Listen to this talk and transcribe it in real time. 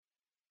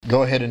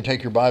Go ahead and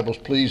take your Bibles,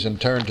 please, and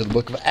turn to the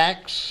book of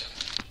Acts,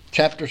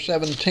 chapter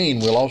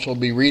 17. We'll also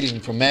be reading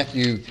from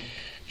Matthew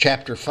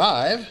chapter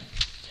 5.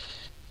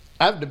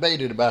 I've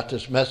debated about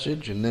this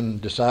message and then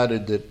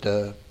decided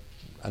that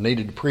I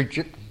needed to preach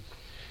it.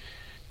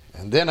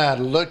 And then I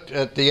looked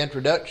at the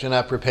introduction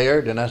I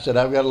prepared, and I said,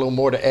 I've got a little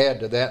more to add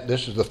to that.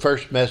 This is the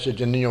first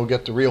message, and then you'll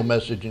get the real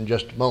message in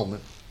just a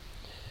moment.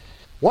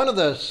 One of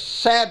the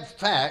sad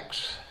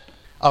facts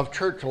of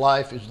church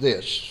life is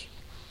this: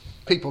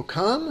 people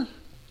come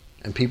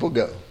and people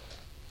go.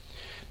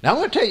 Now, I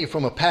want to tell you,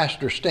 from a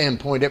pastor's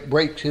standpoint, it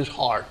breaks his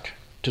heart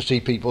to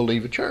see people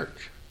leave a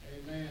church.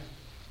 Amen.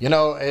 You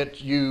know,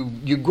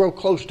 you grow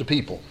close to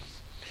people,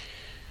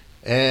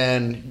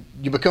 and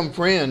you become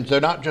friends.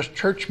 They're not just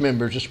church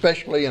members,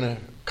 especially in a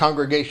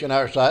congregation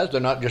our size. They're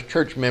not just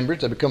church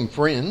members. They become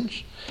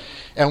friends.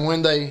 And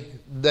when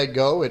they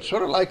go, it's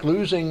sort of like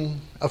losing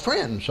a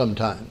friend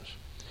sometimes.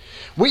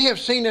 We have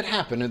seen it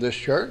happen in this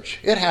church.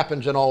 It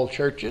happens in all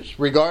churches,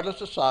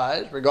 regardless of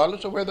size,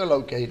 regardless of where they're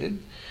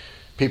located.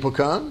 People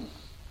come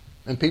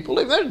and people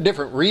leave. There's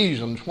different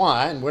reasons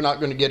why, and we're not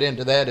going to get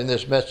into that in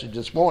this message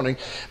this morning.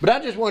 But I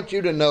just want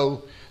you to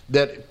know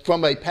that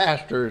from a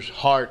pastor's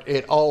heart,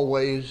 it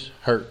always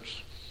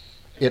hurts.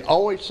 It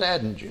always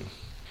saddens you.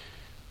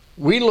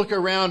 We look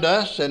around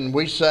us and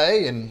we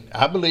say, and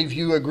I believe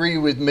you agree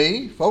with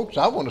me, folks,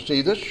 I want to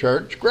see this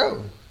church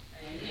grow.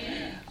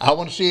 I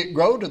want to see it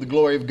grow to the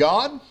glory of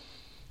God.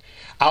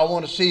 I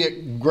want to see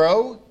it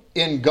grow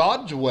in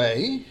God's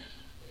way.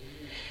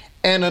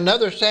 And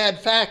another sad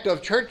fact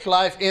of church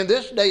life in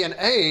this day and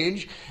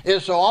age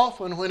is so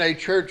often when a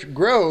church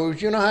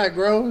grows, you know how it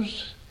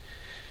grows?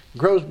 It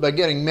grows by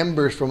getting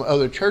members from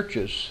other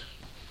churches.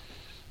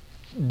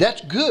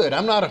 That's good.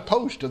 I'm not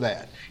opposed to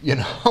that. You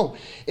know,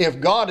 if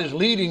God is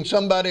leading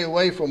somebody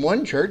away from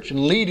one church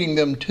and leading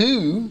them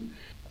to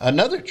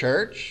another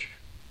church,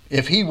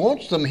 if He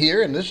wants them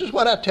here, and this is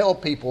what I tell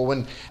people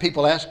when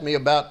people ask me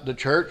about the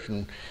church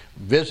and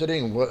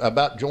visiting,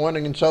 about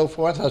joining and so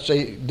forth, I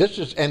say, this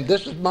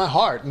is my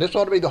heart, and this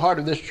ought to be the heart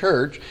of this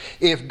church.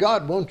 If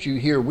God wants you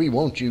here, we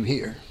want you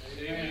here.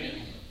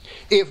 Amen.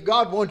 If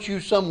God wants you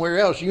somewhere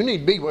else, you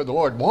need to be where the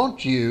Lord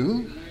wants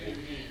you. Amen.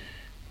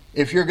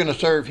 If you're going to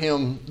serve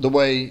Him the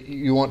way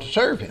you want to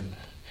serve Him.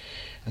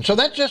 And so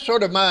that's just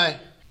sort of my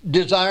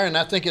desire, and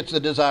I think it's the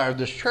desire of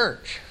this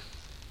church.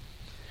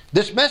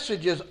 This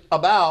message is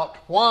about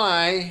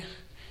why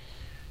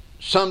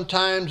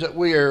sometimes that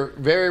we are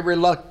very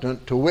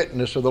reluctant to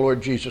witness of the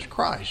Lord Jesus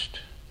Christ.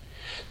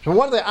 So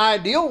one of the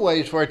ideal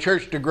ways for a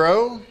church to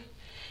grow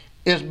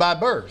is by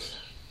birth.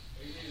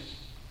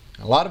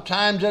 A lot of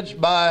times it's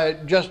by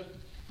just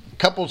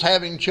couples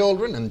having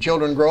children and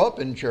children grow up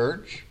in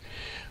church.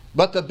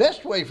 But the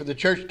best way for the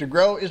church to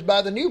grow is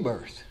by the new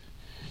birth.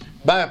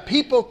 By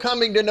people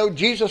coming to know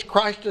Jesus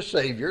Christ as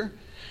Savior,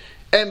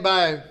 and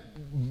by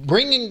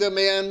bringing them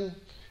in,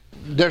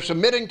 they're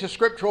submitting to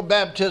scriptural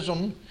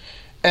baptism,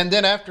 and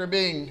then after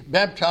being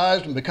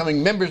baptized and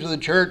becoming members of the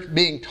church,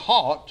 being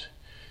taught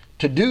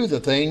to do the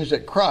things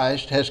that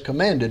Christ has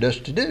commanded us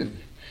to do.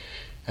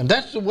 And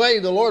that's the way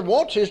the Lord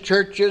wants His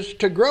churches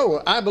to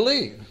grow, I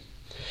believe.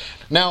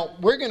 Now,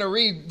 we're going to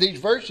read these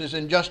verses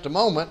in just a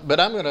moment, but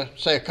I'm going to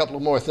say a couple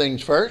of more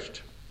things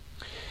first.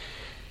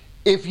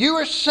 If you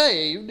are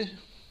saved,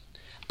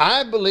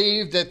 I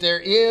believe that there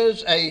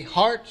is a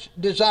heart's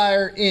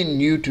desire in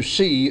you to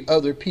see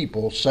other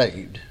people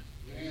saved.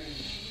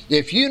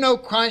 If you know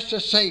Christ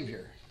as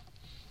Savior,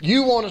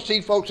 you want to see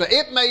folks,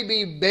 it may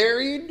be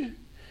buried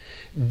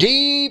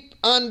deep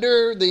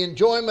under the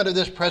enjoyment of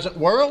this present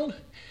world.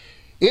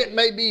 It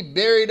may be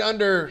buried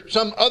under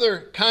some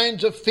other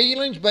kinds of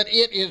feelings, but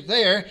it is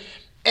there.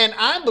 And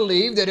I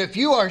believe that if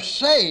you are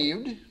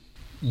saved,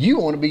 you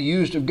want to be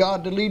used of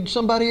God to lead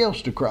somebody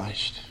else to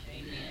Christ.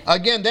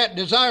 Again, that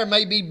desire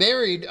may be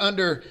buried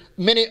under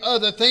many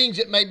other things.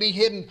 It may be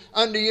hidden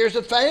under years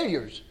of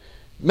failures.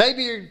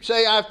 Maybe you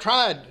say, I've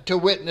tried to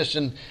witness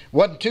and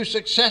wasn't too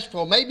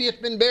successful. Maybe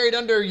it's been buried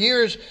under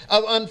years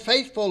of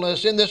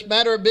unfaithfulness in this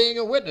matter of being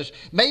a witness.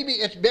 Maybe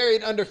it's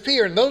buried under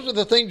fear. And those are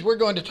the things we're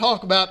going to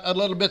talk about a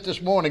little bit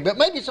this morning. But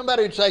maybe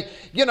somebody would say,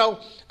 you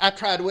know, I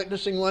tried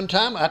witnessing one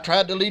time. I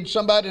tried to lead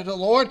somebody to the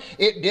Lord.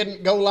 It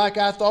didn't go like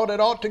I thought it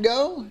ought to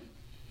go.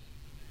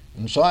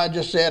 And so I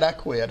just said, I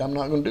quit. I'm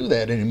not going to do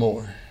that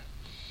anymore.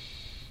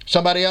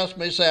 Somebody else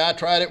may say, I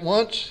tried it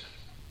once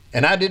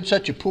and I did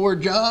such a poor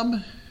job,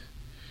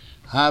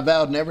 I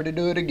vowed never to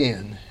do it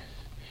again.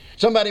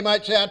 Somebody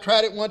might say, I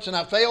tried it once and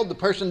I failed. The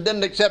person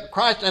didn't accept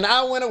Christ and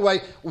I went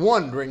away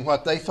wondering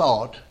what they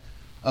thought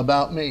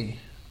about me.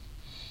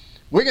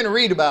 We're going to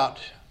read about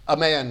a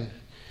man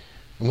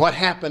and what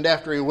happened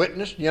after he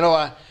witnessed. You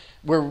know,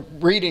 we're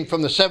reading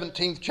from the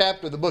 17th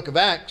chapter of the book of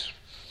Acts.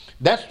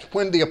 That's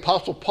when the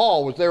Apostle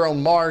Paul was there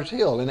on Mars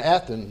Hill in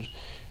Athens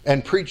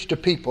and preached to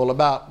people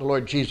about the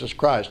Lord Jesus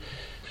Christ.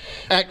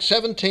 Acts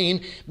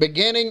 17,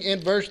 beginning in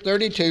verse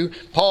 32,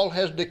 Paul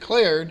has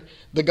declared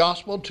the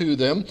gospel to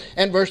them.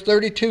 And verse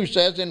 32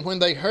 says, And when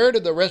they heard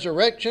of the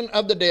resurrection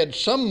of the dead,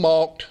 some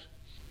mocked,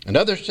 and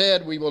others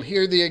said, We will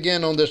hear thee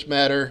again on this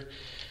matter.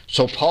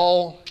 So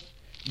Paul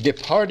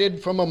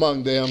departed from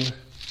among them.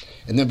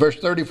 And then verse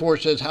 34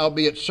 says,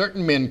 howbeit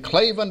certain men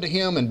clave unto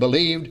him and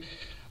believed,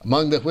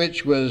 among the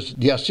which was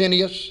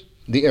Diosinius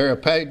the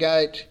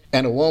Areopagite,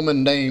 and a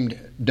woman named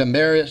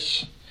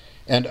Damaris,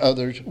 and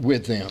others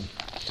with them.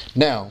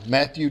 Now,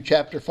 Matthew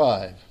chapter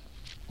 5.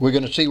 We're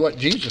going to see what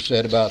Jesus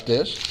said about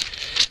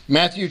this.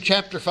 Matthew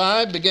chapter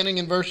 5, beginning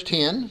in verse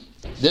 10.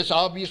 This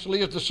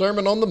obviously is the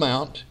Sermon on the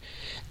Mount.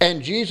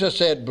 And Jesus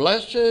said,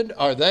 blessed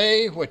are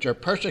they which are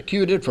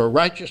persecuted for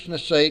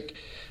righteousness' sake,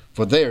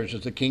 for theirs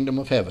is the kingdom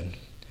of heaven.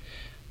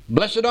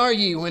 Blessed are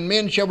ye when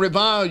men shall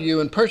revile you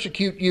and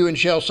persecute you, and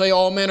shall say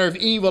all manner of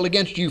evil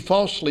against you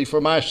falsely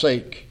for my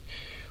sake.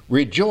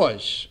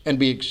 Rejoice and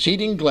be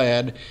exceeding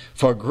glad,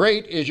 for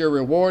great is your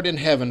reward in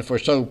heaven, for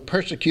so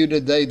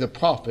persecuted they the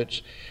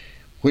prophets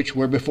which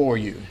were before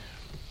you.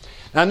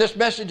 Now in this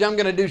message I'm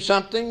going to do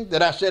something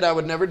that I said I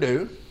would never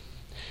do.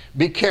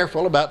 Be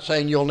careful about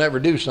saying you'll never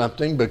do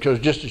something, because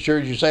just as sure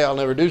as you say I'll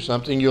never do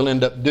something, you'll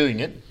end up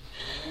doing it.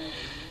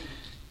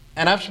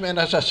 And I've spent,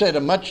 as I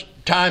said, much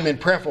time in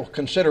prayerful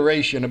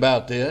consideration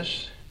about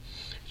this.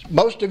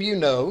 Most of you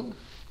know,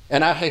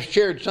 and I have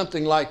shared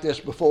something like this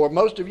before,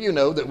 most of you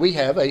know that we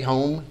have a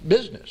home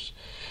business.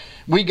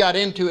 We got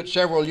into it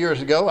several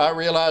years ago. I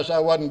realized I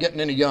wasn't getting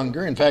any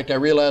younger. In fact, I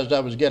realized I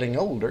was getting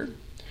older.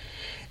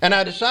 And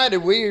I decided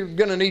we're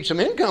going to need some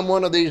income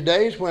one of these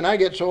days. When I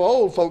get so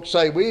old, folks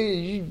say,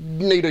 we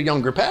need a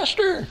younger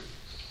pastor.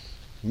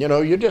 You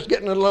know, you're just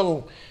getting a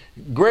little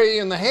gray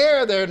in the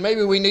hair there, and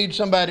maybe we need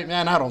somebody.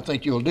 And I don't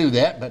think you'll do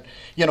that, but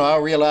you know, I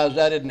realized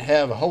I didn't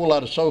have a whole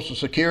lot of Social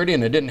Security,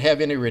 and I didn't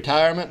have any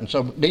retirement, and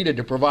so needed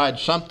to provide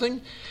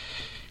something.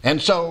 And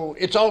so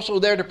it's also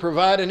there to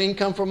provide an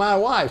income for my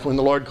wife when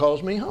the Lord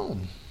calls me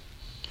home.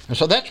 And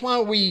so that's why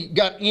we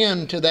got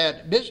into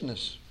that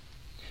business.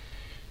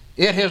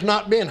 It has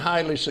not been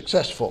highly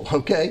successful,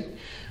 okay?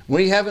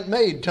 We haven't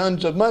made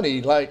tons of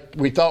money like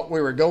we thought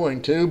we were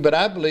going to, but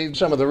I believe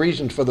some of the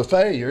reasons for the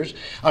failures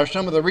are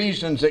some of the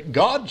reasons that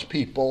God's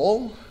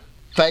people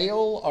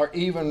fail or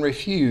even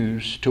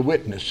refuse to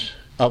witness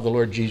of the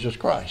Lord Jesus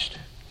Christ.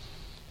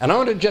 And I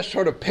want to just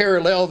sort of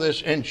parallel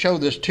this and show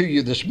this to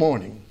you this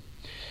morning.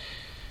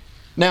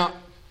 Now,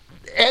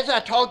 as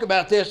I talk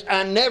about this,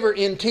 I never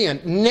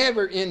intend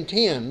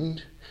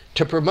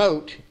to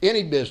promote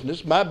any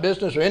business, my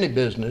business or any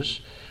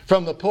business,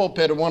 from the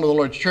pulpit of one of the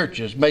Lord's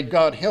churches. May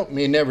God help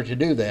me never to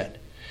do that.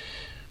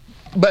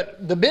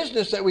 But the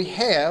business that we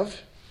have,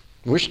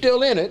 we're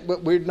still in it,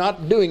 but we're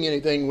not doing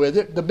anything with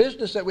it. The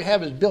business that we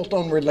have is built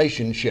on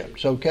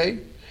relationships, okay?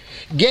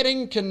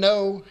 Getting to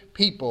know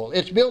people.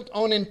 It's built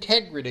on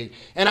integrity.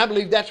 And I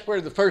believe that's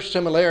where the first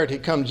similarity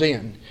comes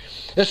in.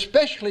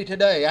 Especially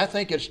today, I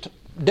think it's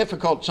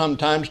difficult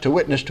sometimes to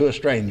witness to a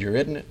stranger,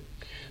 isn't it?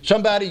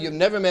 Somebody you've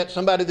never met,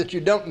 somebody that you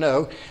don't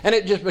know, and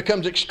it just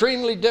becomes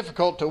extremely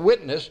difficult to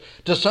witness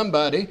to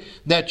somebody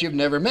that you've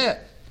never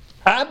met.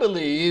 I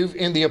believe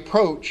in the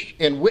approach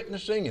in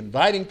witnessing,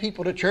 inviting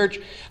people to church.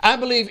 I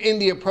believe in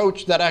the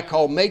approach that I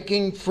call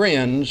making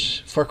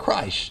friends for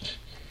Christ.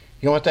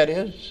 You know what that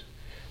is?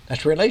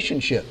 That's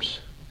relationships.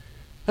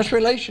 That's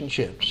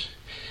relationships.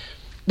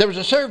 There was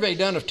a survey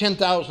done of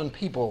 10,000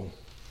 people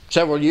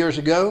several years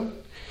ago,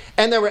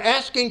 and they were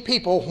asking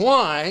people,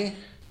 why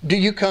do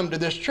you come to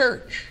this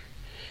church?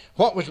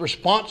 What was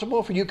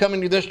responsible for you coming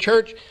to this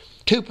church?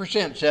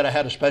 2% said I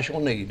had a special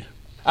need.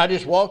 I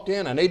just walked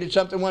in, I needed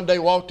something one day,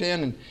 walked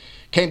in and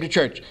came to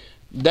church.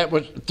 That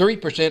was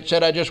 3%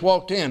 said I just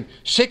walked in.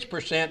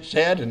 6%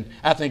 said, and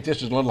I think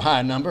this is a little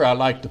high number, I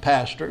like the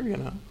pastor, you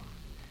know.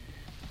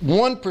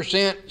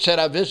 1% said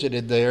I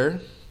visited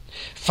there.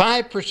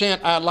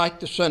 5% I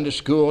liked the Sunday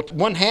school.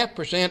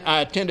 0.5%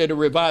 I attended a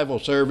revival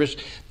service.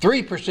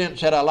 3%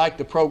 said I liked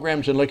the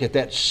programs, and look at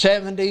that,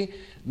 79%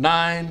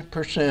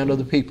 of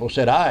the people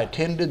said I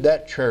attended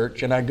that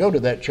church and I go to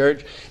that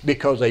church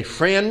because a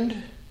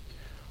friend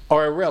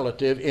or a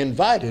relative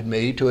invited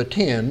me to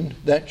attend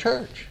that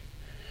church.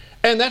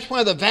 And that's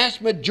why the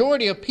vast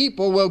majority of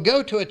people will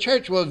go to a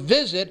church, will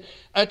visit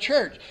a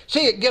church.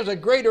 See, it gives a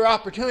greater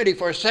opportunity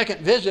for a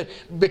second visit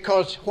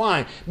because,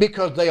 why?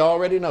 Because they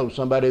already know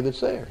somebody that's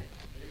there.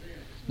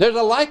 There's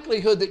a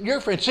likelihood that your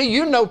friends, see,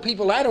 you know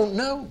people I don't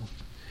know.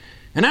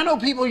 And I know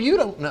people you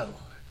don't know.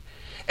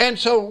 And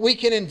so we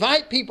can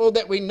invite people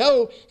that we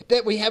know,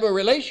 that we have a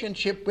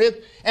relationship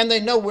with, and they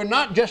know we're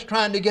not just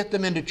trying to get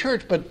them into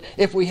church, but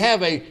if we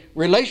have a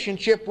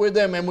relationship with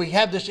them and we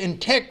have this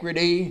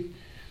integrity,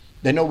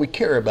 they know we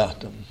care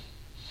about them.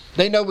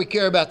 They know we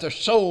care about their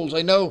souls.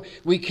 They know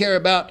we care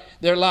about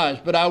their lives.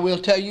 But I will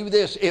tell you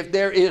this, if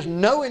there is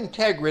no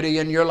integrity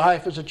in your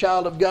life as a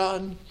child of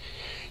God,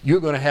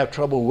 you're going to have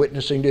trouble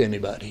witnessing to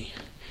anybody.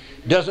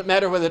 Doesn't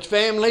matter whether it's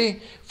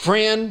family,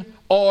 friend,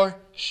 or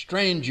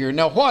stranger.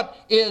 Now, what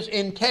is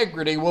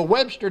integrity? Well,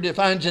 Webster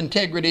defines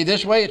integrity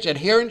this way. It's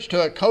adherence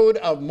to a code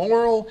of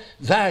moral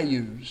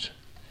values.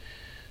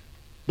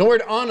 The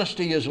word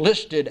honesty is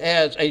listed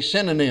as a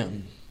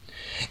synonym.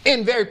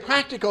 In very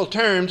practical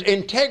terms,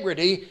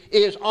 integrity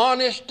is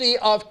honesty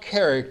of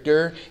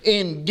character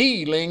in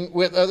dealing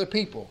with other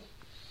people.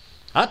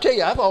 I tell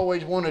you, I've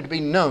always wanted to be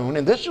known,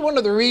 and this is one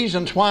of the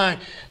reasons why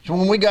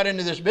when we got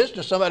into this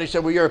business, somebody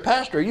said, well, you're a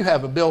pastor, you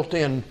have a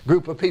built-in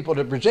group of people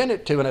to present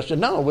it to. And I said,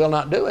 no, we'll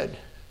not do it.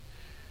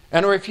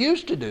 And I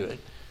refused to do it.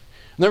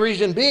 And the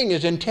reason being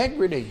is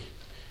integrity.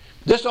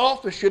 This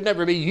office should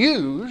never be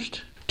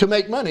used to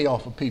make money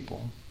off of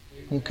people.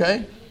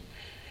 Okay?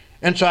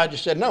 And so I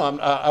just said, no,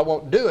 I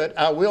won't do it.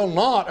 I will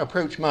not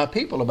approach my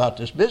people about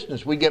this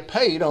business. We get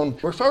paid on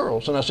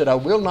referrals. And I said, I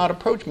will not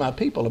approach my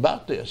people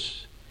about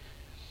this.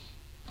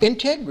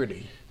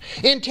 Integrity.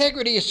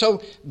 Integrity is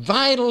so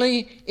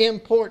vitally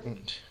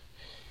important.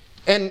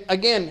 And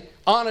again,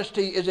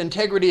 honesty is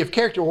integrity of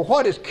character. Well,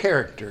 what is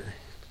character?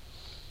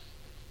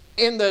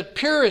 In the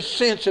purest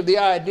sense of the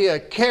idea,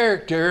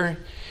 character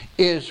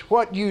is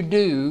what you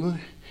do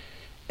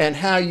and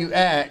how you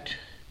act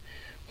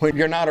when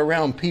you're not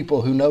around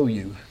people who know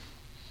you.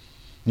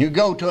 You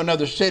go to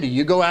another city,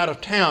 you go out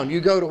of town, you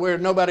go to where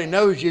nobody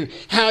knows you,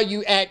 how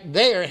you act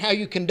there, how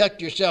you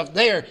conduct yourself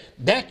there,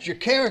 that's your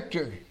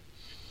character.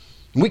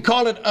 We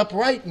call it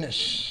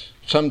uprightness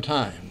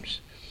sometimes.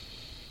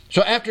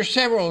 So after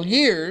several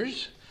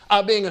years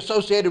of being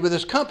associated with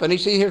this company,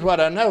 see, here's what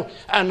I know.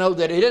 I know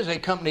that it is a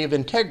company of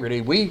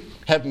integrity. We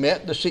have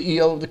met the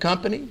CEO of the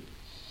company.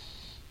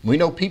 We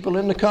know people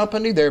in the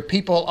company. They're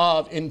people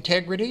of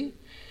integrity.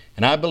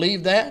 And I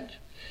believe that.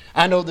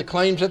 I know the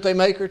claims that they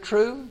make are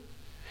true.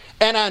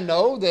 And I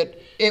know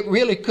that it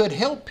really could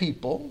help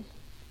people.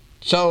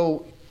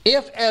 So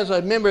if as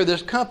a member of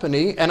this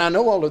company, and I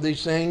know all of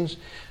these things,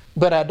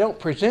 but I don't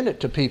present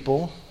it to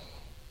people,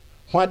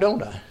 why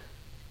don't I?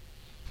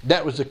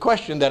 That was the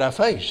question that I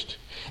faced.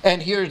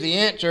 And here's the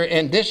answer,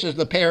 and this is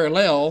the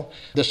parallel,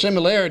 the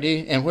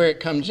similarity, and where it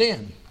comes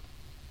in.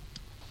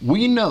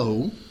 We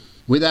know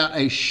without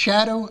a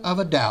shadow of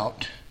a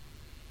doubt,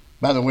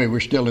 by the way,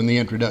 we're still in the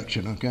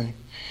introduction, okay?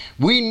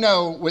 We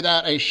know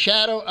without a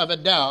shadow of a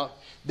doubt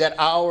that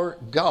our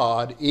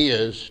God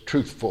is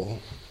truthful.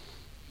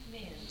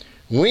 Amen.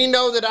 We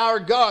know that our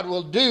God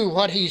will do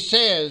what He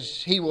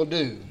says He will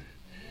do.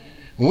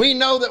 We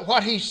know that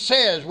what He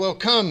says will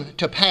come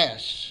to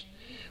pass.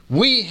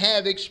 We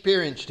have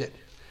experienced it.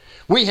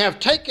 We have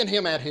taken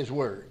Him at His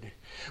word.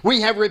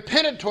 We have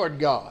repented toward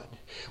God.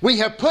 We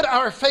have put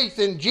our faith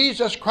in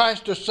Jesus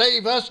Christ to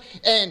save us,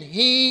 and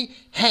He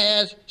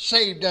has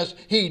saved us.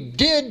 He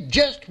did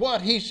just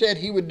what He said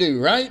He would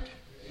do, right?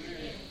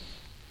 Amen.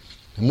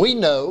 And we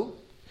know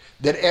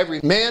that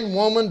every man,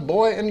 woman,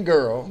 boy, and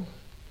girl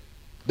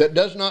that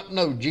does not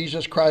know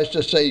Jesus Christ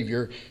as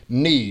Savior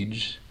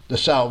needs the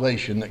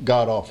salvation that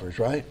God offers,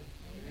 right?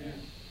 Amen.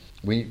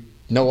 We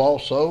know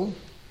also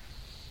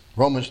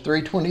Romans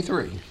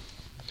 3:23.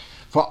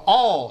 For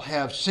all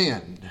have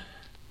sinned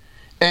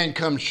and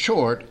come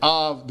short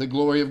of the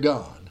glory of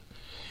God.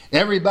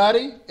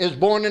 Everybody is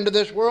born into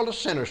this world a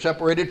sinner,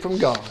 separated from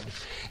God.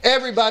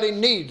 Everybody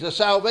needs the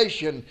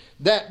salvation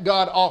that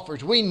God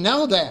offers. We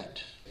know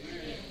that.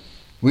 Amen.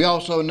 We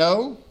also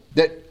know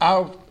that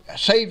our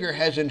Savior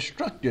has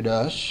instructed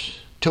us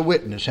to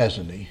witness,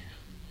 hasn't He?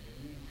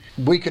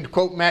 We could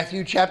quote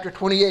Matthew chapter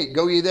 28.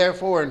 Go ye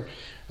therefore and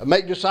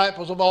make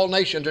disciples of all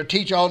nations, or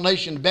teach all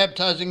nations,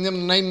 baptizing them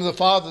in the name of the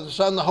Father, the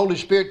Son, and the Holy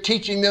Spirit,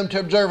 teaching them to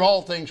observe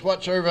all things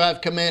whatsoever I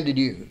have commanded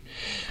you.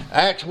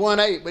 Acts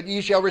 1:8, but ye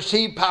shall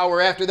receive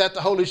power after that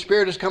the Holy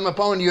Spirit has come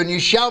upon you, and ye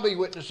shall be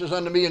witnesses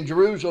unto me in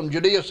Jerusalem,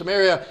 Judea,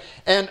 Samaria,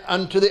 and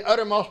unto the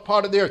uttermost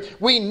part of the earth.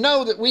 We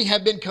know that we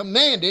have been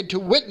commanded to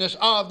witness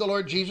of the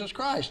Lord Jesus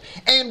Christ.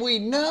 And we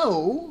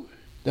know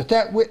that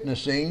that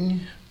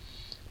witnessing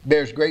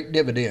bears great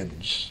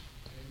dividends.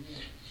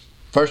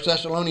 1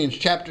 Thessalonians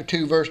chapter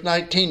 2, verse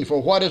 19,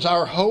 for what is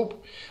our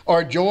hope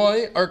or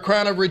joy or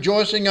crown of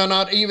rejoicing are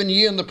not even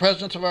ye in the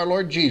presence of our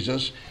Lord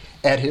Jesus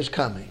at His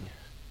coming.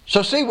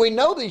 So see, we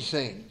know these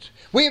things.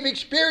 We have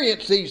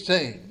experienced these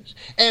things.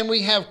 And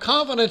we have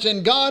confidence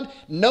in God,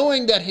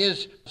 knowing that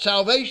His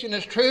salvation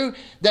is true,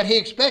 that He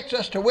expects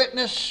us to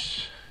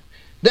witness,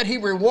 that He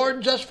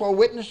rewards us for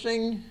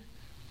witnessing.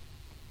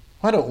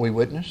 Why don't we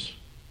witness?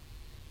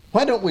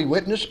 Why don't we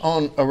witness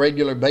on a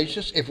regular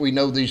basis if we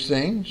know these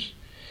things?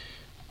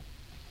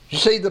 You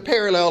see, the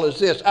parallel is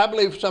this. I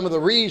believe some of the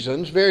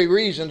reasons, very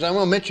reasons, I'm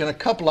going to mention a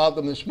couple of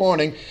them this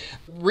morning,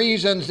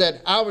 reasons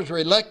that I was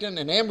reluctant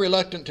and am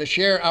reluctant to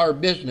share our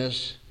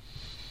business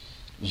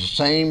is the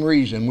same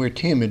reason we're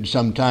timid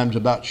sometimes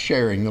about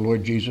sharing the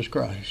Lord Jesus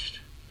Christ.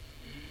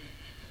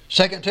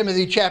 2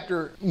 Timothy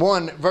chapter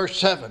 1, verse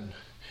 7,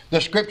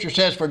 the Scripture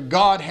says, for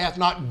God hath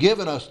not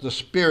given us the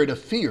spirit of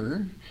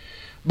fear,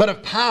 but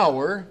of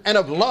power and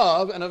of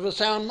love and of a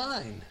sound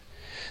mind.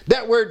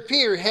 That word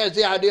fear has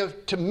the idea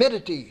of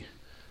timidity,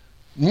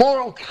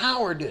 moral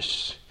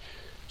cowardice.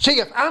 See,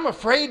 if I'm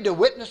afraid to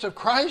witness of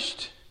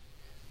Christ,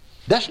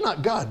 that's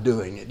not God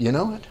doing it, you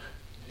know it?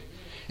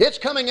 It's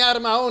coming out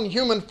of my own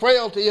human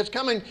frailty. It's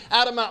coming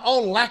out of my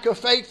own lack of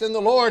faith in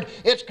the Lord.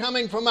 It's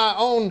coming from my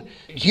own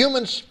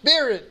human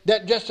spirit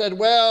that just said,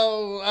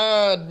 well,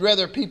 I'd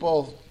rather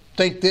people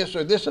think this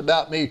or this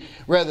about me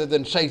rather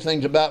than say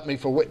things about me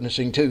for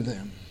witnessing to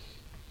them.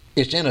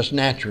 It's in us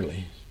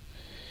naturally.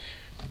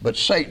 But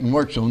Satan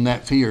works on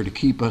that fear to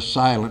keep us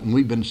silent, and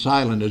we've been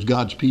silent as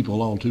God's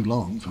people all too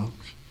long, folks.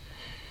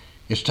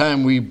 It's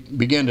time we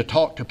begin to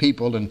talk to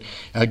people, and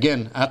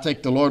again, I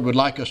think the Lord would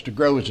like us to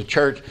grow as a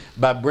church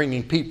by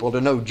bringing people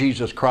to know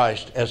Jesus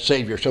Christ as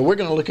Savior. So we're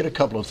going to look at a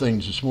couple of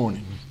things this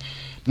morning.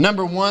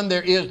 Number one,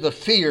 there is the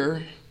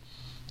fear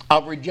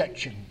of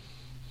rejection.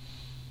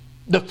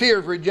 The fear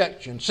of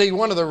rejection. See,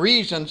 one of the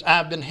reasons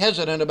I've been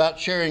hesitant about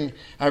sharing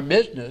our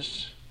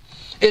business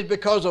is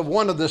because of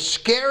one of the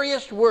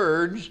scariest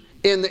words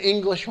in the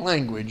English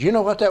language. You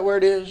know what that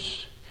word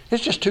is?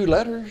 It's just 2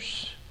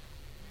 letters.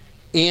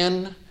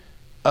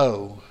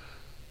 N-O.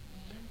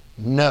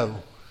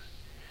 No.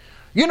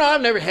 You know,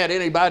 I've never had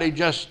anybody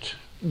just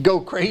go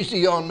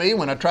crazy on me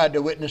when I tried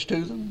to witness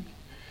to them.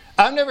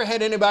 I've never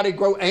had anybody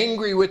grow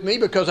angry with me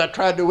because I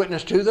tried to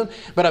witness to them,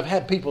 but I've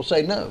had people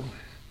say no.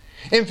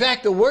 In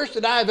fact, the worst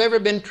that I've ever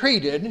been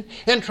treated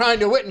in trying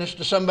to witness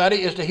to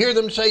somebody is to hear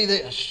them say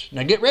this.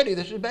 Now get ready,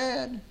 this is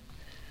bad.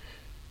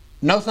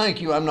 No,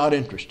 thank you, I'm not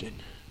interested.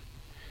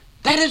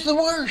 That is the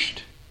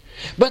worst.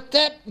 But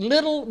that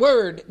little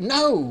word,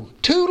 no,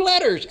 2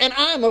 letters, and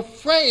I'm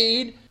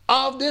afraid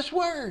of this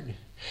word.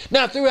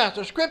 Now, throughout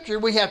the Scripture,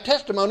 we have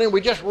testimony, and we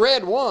just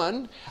read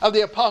one of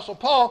the Apostle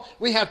Paul.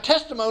 We have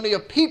testimony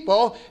of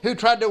people who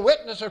tried to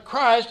witness of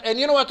Christ, and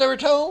you know what they were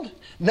told?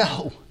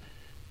 No.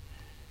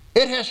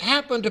 It has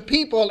happened to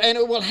people, and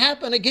it will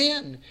happen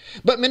again.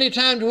 But many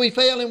times we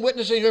fail in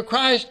witnessing of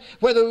Christ,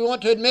 whether we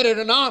want to admit it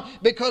or not,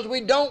 because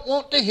we don't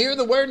want to hear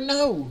the word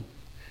no.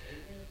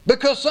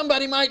 Because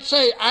somebody might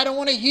say, I don't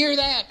want to hear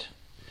that.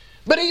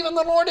 But even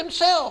the Lord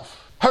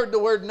himself heard the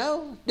word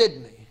no,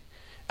 didn't he?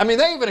 I mean,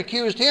 they even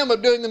accused him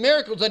of doing the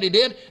miracles that he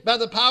did by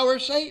the power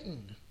of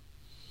Satan.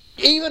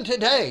 Even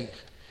today,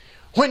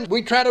 when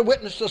we try to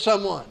witness to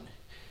someone,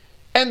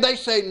 and they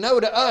say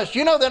no to us,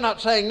 you know they're not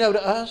saying no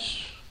to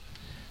us.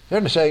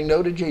 They're saying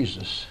no to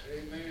Jesus.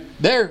 Amen.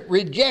 They're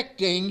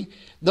rejecting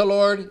the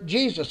Lord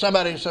Jesus.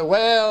 Somebody say,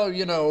 well,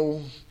 you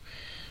know,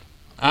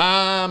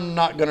 I'm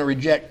not going to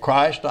reject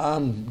Christ.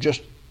 I'm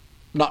just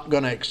not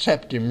going to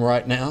accept him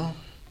right now.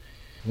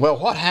 Well,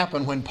 what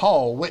happened when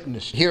Paul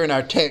witnessed, here in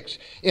our text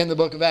in the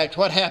book of Acts,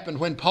 what happened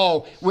when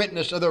Paul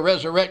witnessed of the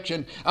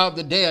resurrection of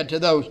the dead to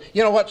those?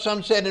 You know what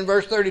some said in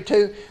verse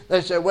 32?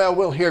 They said, well,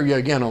 we'll hear you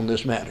again on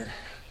this matter.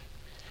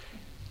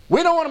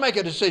 We don't want to make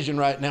a decision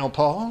right now,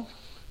 Paul.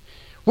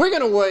 We're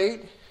going to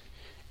wait,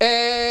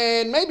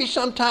 and maybe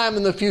sometime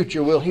in the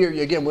future we'll hear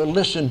you again. We'll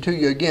listen to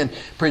you again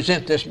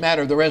present this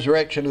matter of the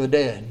resurrection of the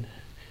dead.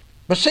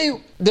 But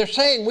see, they're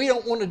saying we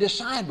don't want to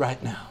decide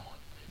right now.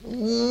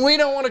 We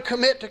don't want to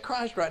commit to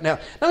Christ right now.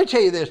 Let me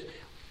tell you this.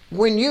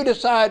 When you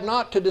decide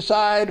not to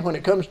decide when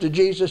it comes to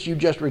Jesus, you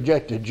just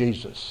rejected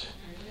Jesus.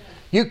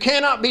 You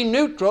cannot be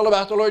neutral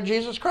about the Lord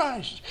Jesus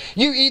Christ.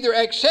 You either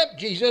accept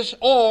Jesus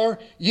or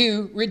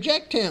you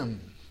reject him.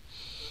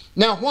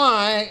 Now,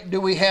 why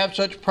do we have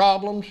such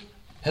problems?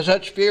 Has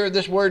such fear of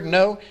this word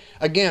no?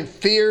 Again,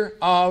 fear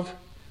of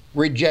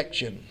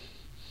rejection.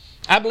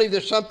 I believe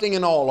there's something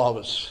in all of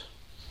us.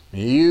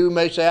 You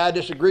may say, I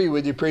disagree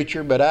with you,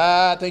 preacher, but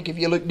I think if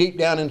you look deep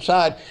down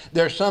inside,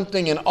 there's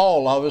something in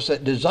all of us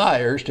that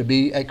desires to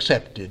be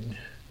accepted.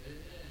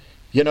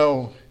 You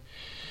know,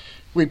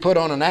 we put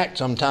on an act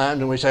sometimes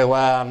and we say,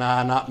 well,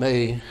 nah, not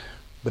me.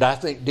 But I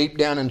think deep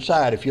down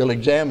inside, if you'll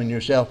examine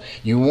yourself,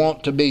 you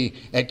want to be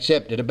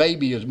accepted. A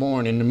baby is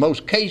born, and in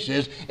most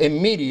cases,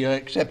 immediately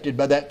accepted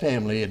by that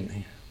family, isn't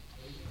he?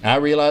 I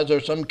realize there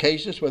are some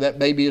cases where that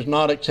baby is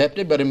not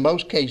accepted, but in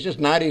most cases,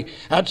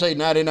 I'd say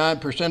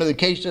 99% of the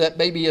cases, that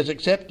baby is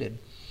accepted.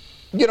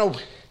 You know,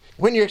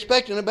 when you're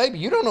expecting a baby,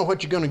 you don't know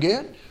what you're going to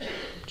get.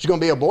 It's going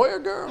to be a boy or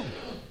girl.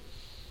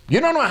 You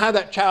don't know how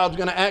that child's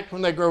going to act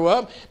when they grow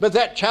up, but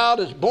that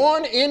child is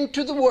born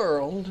into the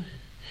world,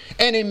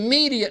 and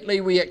immediately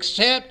we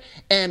accept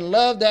and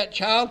love that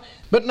child.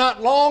 But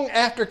not long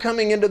after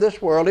coming into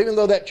this world, even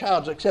though that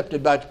child's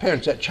accepted by its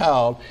parents, that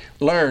child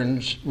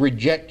learns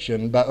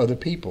rejection by other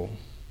people.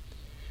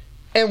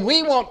 And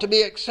we want to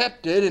be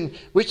accepted, and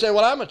we say,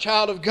 well, I'm a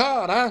child of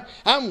God.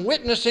 I'm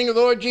witnessing of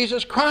the Lord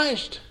Jesus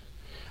Christ.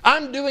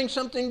 I'm doing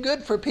something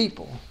good for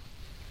people.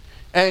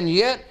 And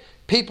yet,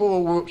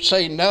 people will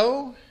say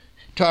no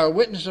to our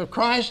witness of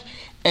Christ,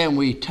 and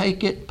we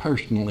take it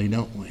personally,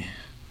 don't we?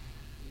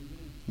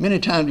 Many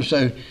times we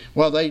say,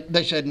 well,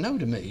 they said no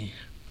to me.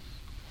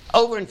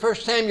 Over in 1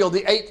 Samuel,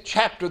 the 8th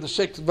chapter, the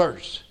 6th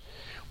verse.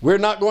 We're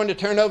not going to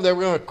turn over there.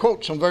 We're going to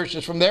quote some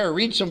verses from there, or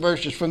read some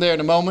verses from there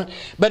in a moment.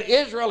 But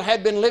Israel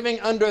had been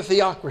living under a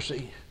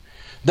theocracy.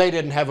 They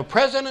didn't have a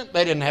president.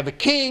 They didn't have a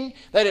king.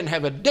 They didn't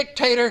have a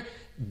dictator.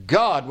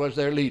 God was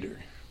their leader.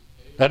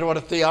 That's what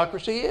a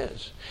theocracy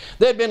is.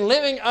 They'd been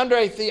living under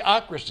a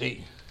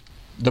theocracy.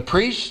 The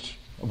priest,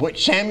 of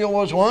which Samuel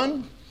was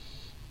one,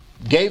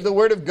 gave the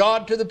word of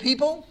God to the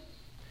people,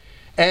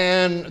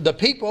 and the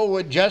people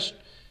were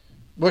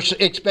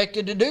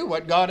expected to do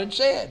what God had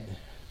said.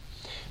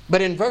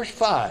 But in verse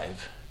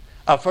 5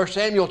 of 1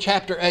 Samuel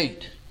chapter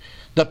 8,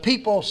 the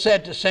people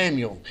said to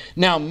Samuel,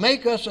 now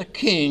make us a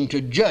king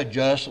to judge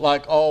us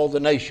like all the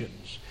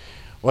nations.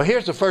 Well,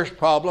 here's the first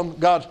problem.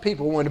 God's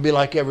people want to be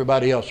like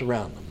everybody else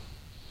around them.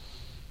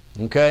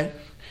 Okay?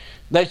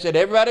 They said,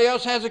 everybody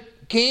else has a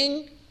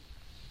king.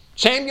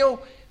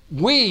 Samuel,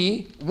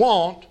 we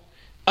want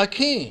a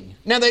king.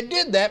 Now they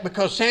did that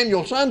because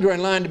Samuel's sons were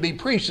in line to be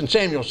priests, and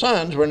Samuel's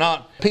sons were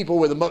not people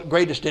with the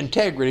greatest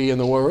integrity in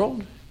the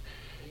world.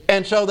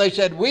 And so they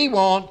said, we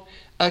want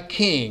a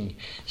king.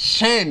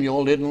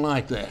 Samuel didn't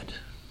like that.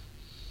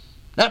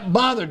 That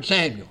bothered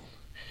Samuel.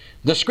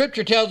 The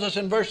scripture tells us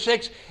in verse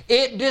 6,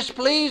 it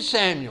displeased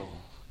Samuel.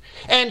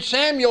 And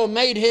Samuel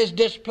made his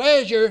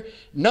displeasure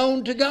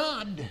known to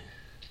God.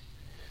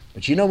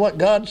 But you know what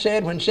God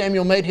said when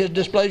Samuel made his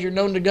displeasure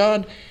known to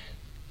God?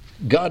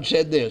 God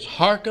said this,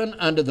 hearken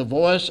unto the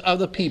voice of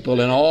the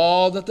people in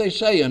all that they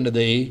say unto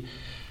thee,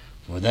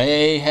 for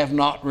they have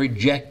not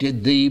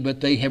rejected thee, but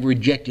they have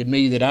rejected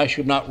me, that I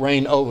should not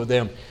reign over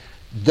them.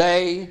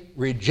 They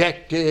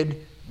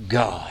rejected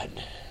God.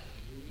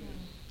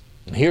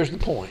 And here's the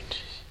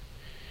point.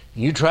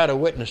 You try to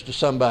witness to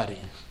somebody,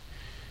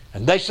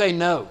 and they say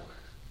no.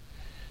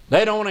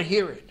 They don't want to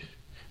hear it.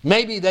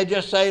 Maybe they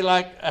just say,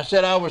 like I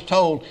said, I was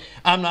told,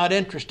 I'm not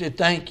interested,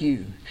 thank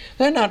you.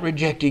 They're not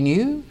rejecting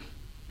you.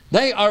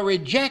 They are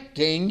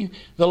rejecting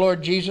the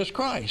Lord Jesus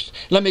Christ.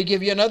 Let me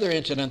give you another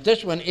incident.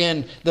 This one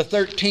in the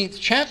 13th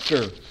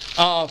chapter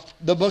of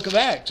the book of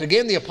Acts.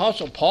 Again, the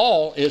Apostle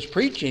Paul is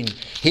preaching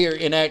here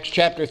in Acts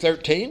chapter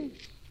 13.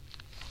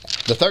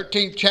 The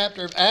 13th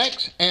chapter of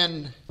Acts,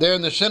 and they're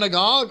in the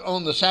synagogue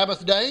on the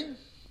Sabbath day.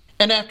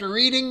 And after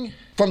reading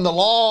from the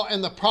law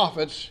and the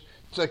prophets,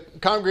 the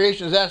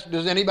congregation is asked,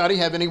 does anybody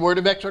have any word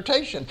of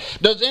exhortation?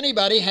 Does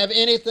anybody have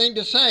anything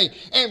to say?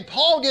 And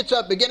Paul gets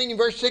up, beginning in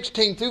verse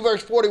 16 through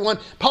verse 41,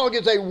 Paul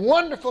gives a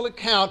wonderful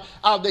account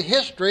of the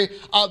history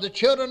of the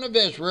children of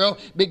Israel,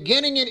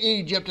 beginning in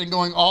Egypt and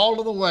going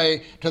all the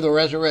way to the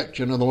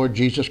resurrection of the Lord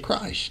Jesus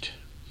Christ.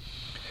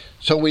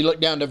 So we look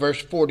down to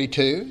verse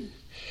 42.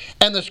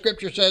 And the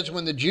scripture says,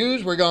 when the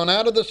Jews were gone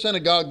out of the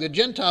synagogue, the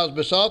Gentiles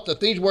besought that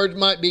these words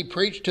might be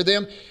preached to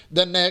them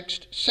the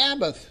next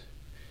Sabbath.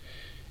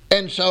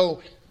 And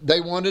so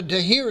they wanted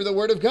to hear the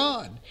word of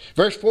God.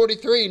 Verse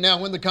 43, now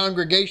when the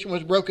congregation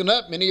was broken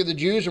up, many of the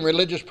Jews and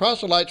religious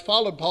proselytes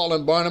followed Paul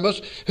and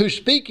Barnabas, who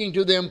speaking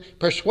to them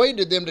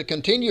persuaded them to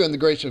continue in the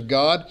grace of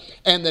God.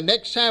 And the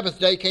next Sabbath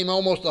day came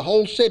almost the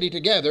whole city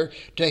together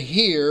to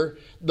hear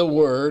the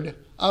word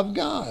of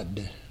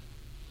God.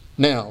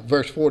 Now,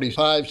 verse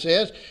 45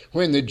 says,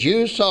 when the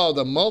Jews saw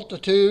the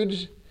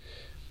multitudes,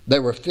 they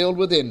were filled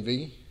with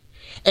envy,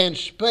 and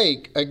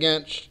spake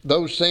against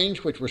those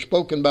things which were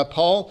spoken by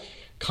Paul,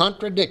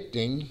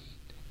 contradicting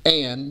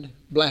and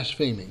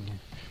blaspheming.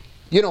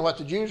 You know what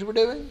the Jews were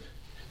doing?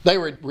 They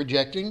were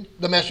rejecting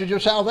the message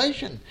of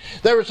salvation.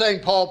 They were saying,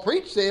 Paul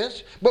preached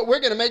this, but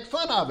we're going to make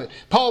fun of it.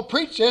 Paul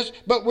preached this,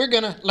 but we're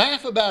going to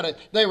laugh about it.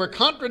 They were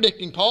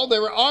contradicting Paul. They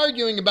were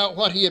arguing about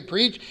what he had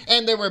preached,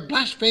 and they were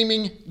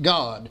blaspheming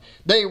God.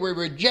 They were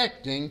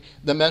rejecting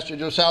the message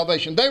of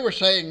salvation. They were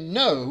saying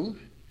no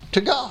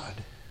to God.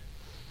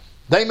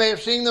 They may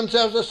have seen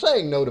themselves as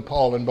saying no to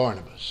Paul and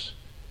Barnabas,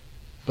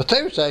 but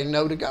they were saying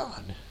no to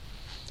God.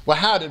 Well,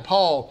 how did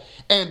Paul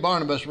and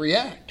Barnabas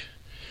react?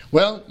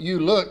 Well, you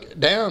look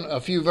down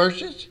a few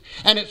verses,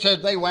 and it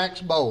says they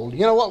waxed bold.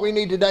 You know what we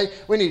need today?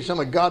 We need some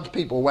of God's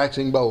people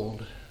waxing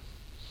bold.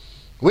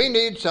 We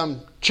need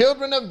some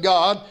children of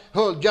God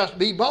who will just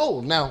be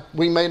bold. Now,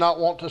 we may not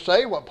want to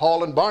say what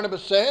Paul and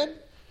Barnabas said,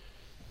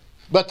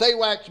 but they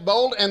waxed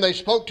bold, and they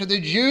spoke to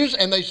the Jews,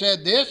 and they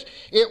said this,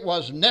 it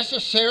was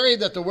necessary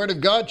that the word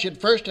of God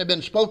should first have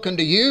been spoken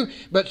to you,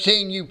 but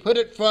seeing you put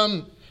it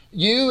from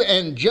you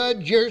and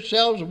judge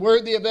yourselves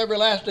worthy of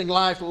everlasting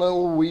life,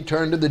 lo, we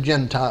turn to the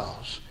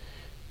Gentiles.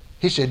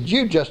 He said,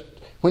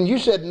 when you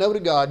said no to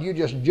God, you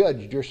just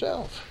judged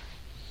yourself.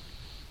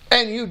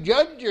 And you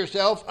judged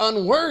yourself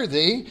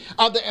unworthy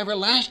of the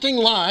everlasting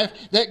life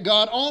that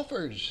God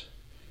offers.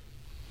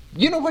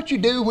 You know what you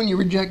do when you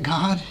reject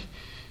God?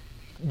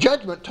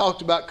 Judgment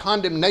talks about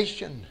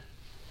condemnation.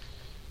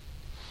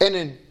 And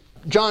in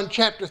John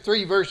chapter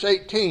 3 verse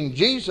 18,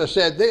 Jesus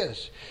said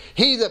this,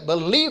 he that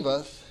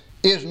believeth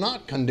is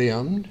not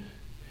condemned,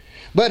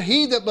 but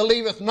he that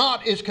believeth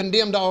not is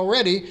condemned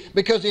already,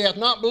 because he hath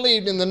not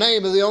believed in the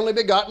name of the only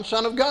begotten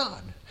Son of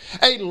God.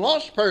 A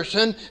lost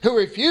person who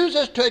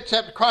refuses to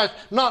accept Christ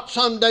not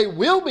someday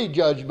will be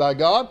judged by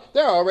God.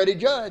 They're already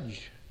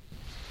judged.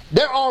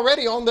 They're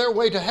already on their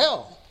way to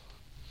hell.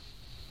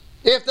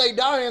 If they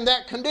die in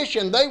that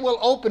condition, they will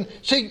open.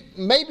 See,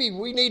 maybe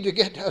we need to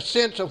get a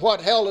sense of what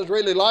hell is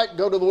really like.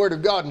 Go to the Word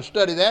of God and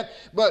study that.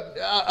 But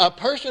a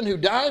person who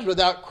dies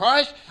without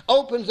Christ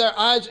opens their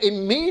eyes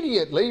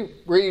immediately.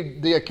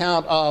 Read the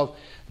account of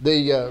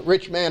the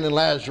rich man and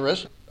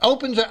Lazarus.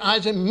 Opens their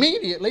eyes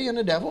immediately in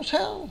the devil's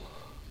hell.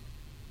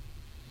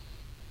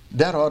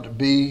 That ought to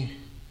be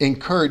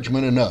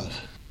encouragement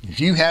enough. If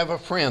you have a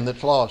friend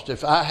that's lost,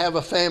 if I have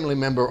a family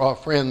member or a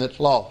friend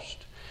that's lost,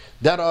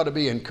 that ought to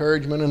be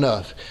encouragement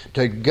enough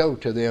to go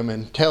to them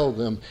and tell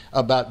them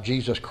about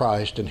Jesus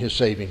Christ and His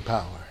saving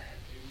power.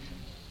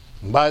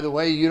 And by the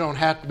way, you don't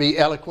have to be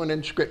eloquent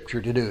in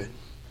Scripture to do it.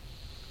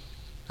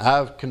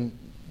 I've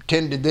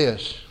contended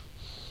this.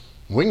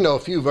 We can know a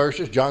few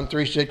verses. John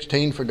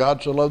 3:16, for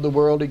God so loved the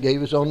world, he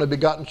gave his only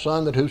begotten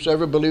Son, that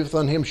whosoever believeth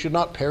on him should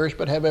not perish,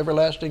 but have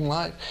everlasting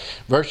life.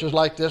 Verses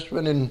like this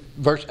one in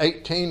verse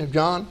 18 of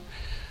John.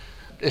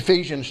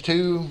 Ephesians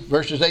 2,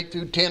 verses 8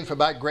 through 10, for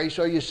by grace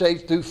are you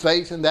saved through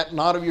faith, and that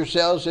not of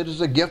yourselves, it is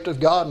the gift of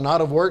God,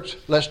 not of works,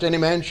 lest any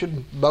man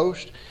should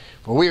boast.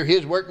 For we are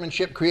his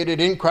workmanship,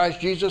 created in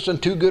Christ Jesus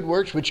unto good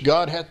works, which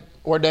God hath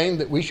ordained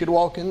that we should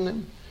walk in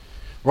them.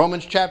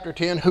 Romans chapter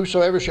 10,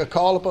 whosoever shall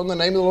call upon the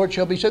name of the Lord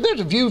shall be saved. There's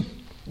a few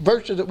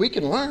verses that we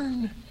can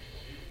learn.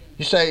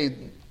 You say,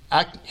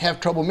 I have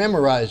trouble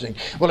memorizing.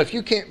 Well, if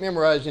you can't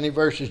memorize any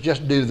verses,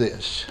 just do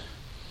this,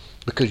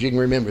 because you can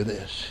remember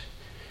this.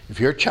 If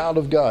you're a child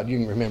of God, you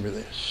can remember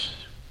this.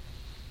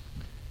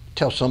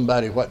 Tell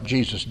somebody what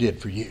Jesus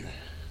did for you.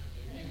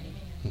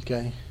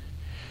 Okay?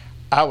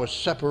 I was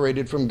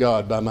separated from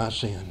God by my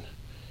sin.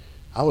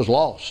 I was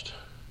lost.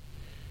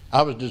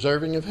 I was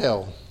deserving of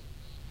hell.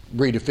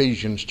 Read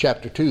Ephesians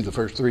chapter 2, the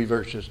first 3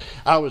 verses.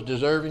 I was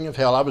deserving of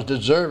hell. I was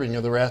deserving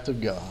of the wrath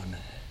of God.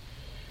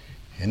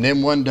 And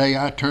then one day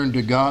I turned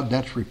to God.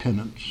 That's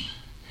repentance.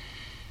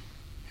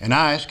 And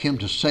I asked him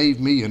to save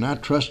me, and I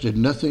trusted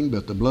nothing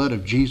but the blood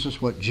of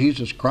Jesus, what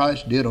Jesus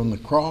Christ did on the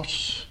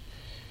cross.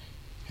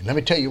 And let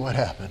me tell you what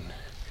happened.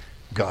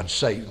 God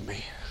saved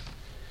me.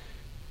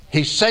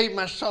 He saved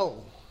my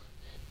soul.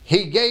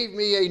 He gave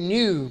me a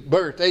new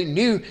birth, a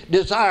new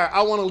desire.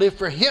 I want to live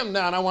for him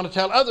now, and I want to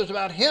tell others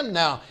about him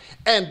now.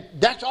 And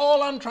that's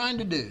all I'm trying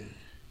to do.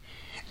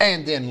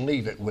 And then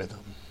leave it with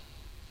them.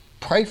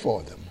 Pray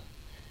for them.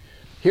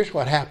 Here's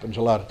what happens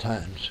a lot of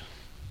times.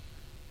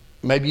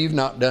 Maybe you've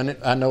not done it.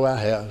 I know I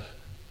have.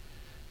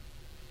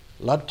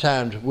 A lot of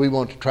times we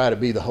want to try to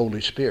be the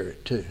Holy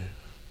Spirit too.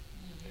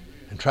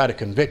 And try to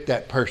convict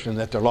that person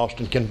that they're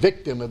lost and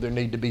convict them of their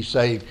need to be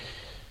saved.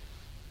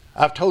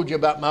 I've told you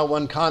about my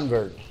one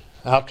convert.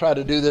 I'll try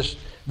to do this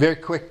very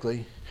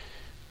quickly.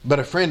 But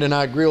a friend and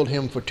I grilled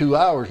him for 2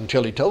 hours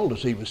until he told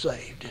us he was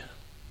saved.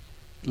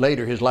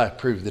 Later his life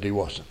proved that he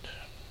wasn't.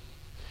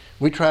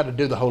 We try to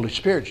do the Holy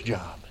Spirit's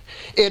job.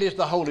 It is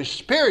the Holy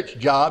Spirit's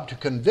job to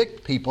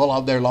convict people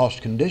of their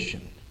lost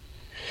condition.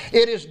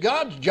 It is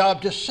God's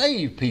job to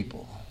save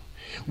people.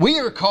 We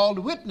are called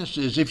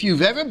witnesses. If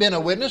you've ever been a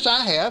witness,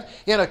 I have,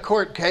 in a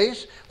court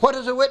case, what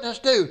does a witness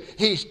do?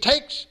 He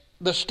takes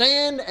the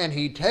stand and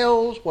he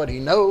tells what he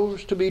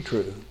knows to be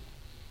true.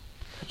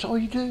 That's all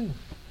you do.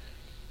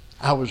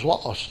 I was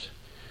lost,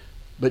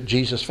 but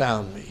Jesus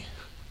found me,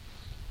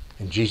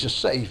 and Jesus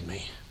saved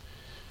me.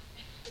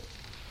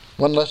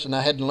 One lesson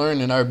I had to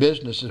learn in our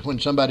business is when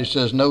somebody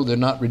says no, they're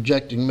not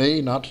rejecting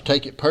me, not to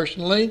take it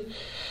personally.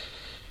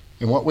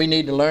 And what we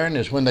need to learn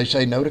is when they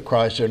say no to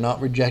Christ, they're not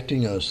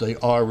rejecting us. They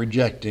are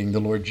rejecting the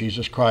Lord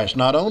Jesus Christ.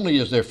 Not only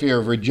is there fear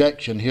of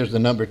rejection, here's the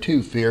number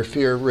 2 fear,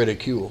 fear of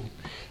ridicule.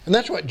 And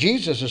that's what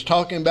Jesus is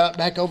talking about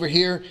back over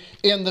here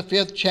in the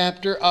 5th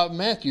chapter of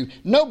Matthew.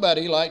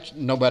 Nobody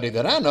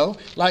that I know,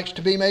 likes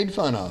to be made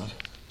fun of.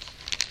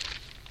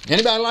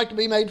 Anybody like to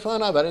be made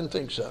fun of? I didn't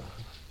think so.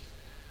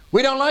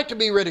 We don't like to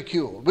be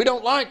ridiculed. We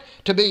don't like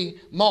to be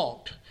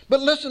mocked.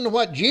 But listen to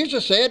what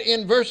Jesus said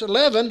in verse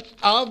 11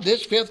 of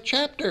this 5th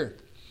chapter.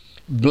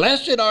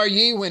 Blessed are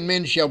ye when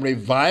men shall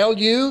revile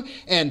you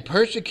and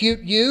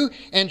persecute you,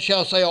 and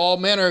shall say all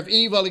manner of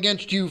evil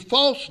against you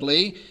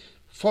falsely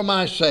for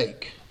my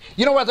sake.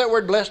 You know what that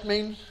word blessed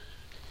means?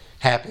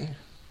 Happy.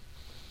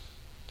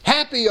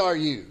 Happy are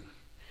you.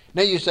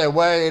 Now you say,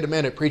 wait a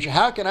minute, preacher,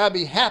 how can I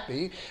be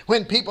happy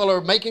when people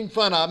are making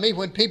fun of me?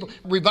 When people,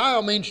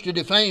 revile means to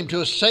defame,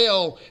 to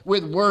assail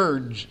with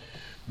words.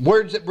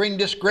 Words that bring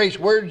disgrace,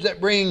 words that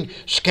bring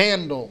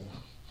scandal,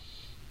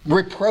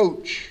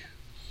 reproach.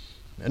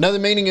 Another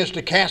meaning is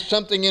to cast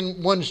something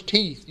in one's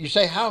teeth. You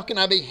say, how can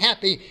I be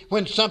happy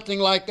when something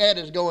like that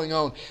is going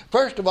on?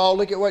 First of all,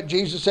 look at what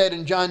Jesus said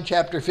in John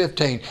chapter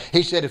 15.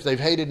 He said, if they've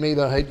hated me,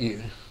 they'll hate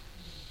you.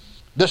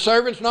 The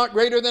servant's not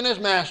greater than his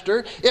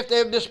master. If they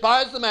have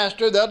despised the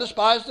master, they'll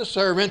despise the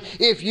servant.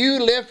 If you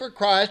live for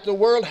Christ, the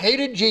world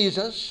hated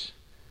Jesus,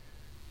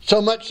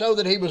 so much so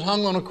that he was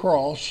hung on a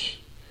cross.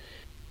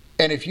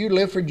 And if you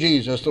live for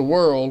Jesus, the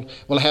world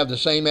will have the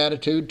same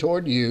attitude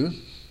toward you.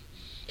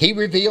 He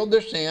revealed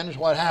their sin is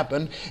what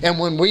happened. And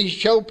when we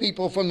show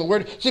people from the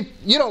Word... See,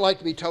 you don't like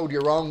to be told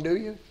you're wrong, do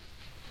you?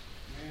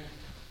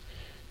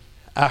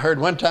 I heard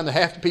one time that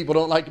half the people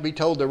don't like to be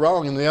told they're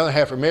wrong and the other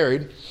half are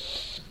married.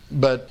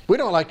 But we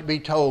don't like to be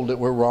told that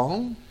we're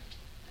wrong.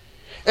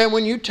 And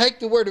when you take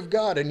the Word of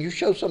God and you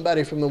show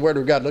somebody from the Word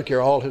of God, look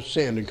here, all have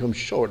sinned and come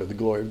short of the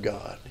glory of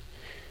God.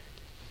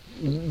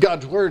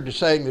 God's Word is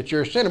saying that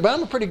you're a sinner. But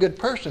I'm a pretty good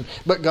person.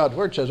 But God's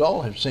Word says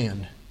all have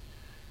sinned.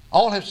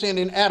 All have sinned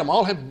in Adam.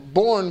 All have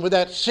born with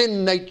that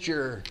sin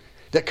nature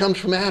that comes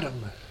from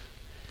Adam.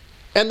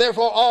 And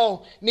therefore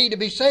all need to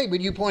be saved.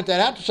 When you point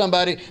that out to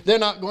somebody, they're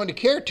not going to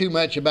care too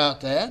much about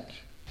that.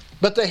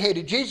 But they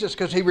hated Jesus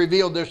because he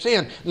revealed their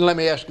sin. And let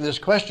me ask you this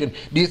question.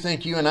 Do you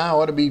think you and I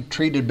ought to be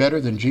treated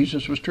better than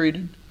Jesus was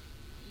treated?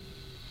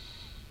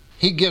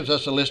 He gives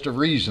us a list of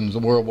reasons the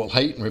world will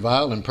hate and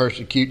revile and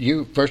persecute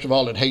you. First of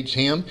all, it hates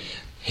him.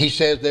 He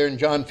says there in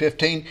John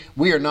 15,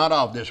 we are not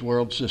of this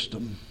world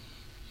system.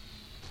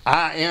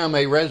 I am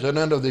a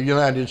resident of the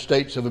United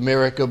States of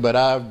America, but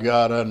I've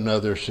got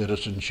another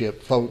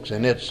citizenship, folks,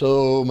 and it's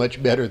so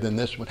much better than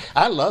this one.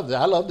 I love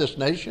that. I love this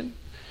nation.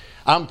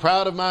 I'm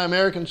proud of my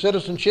American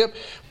citizenship,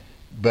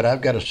 but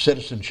I've got a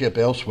citizenship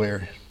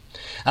elsewhere.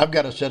 I've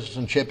got a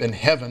citizenship in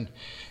heaven.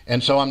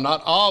 And so I'm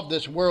not of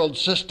this world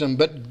system,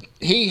 but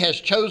He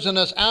has chosen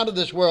us out of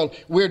this world.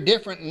 We're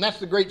different, and that's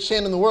the great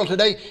sin in the world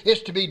today,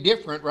 is to be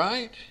different,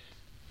 right?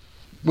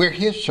 We're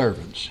His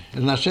servants.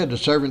 And I said, the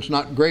servant's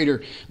not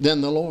greater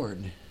than the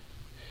Lord.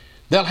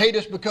 They'll hate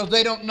us because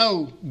they don't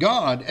know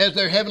God as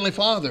their Heavenly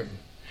Father.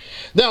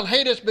 They'll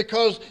hate us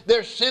because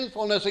their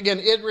sinfulness, again,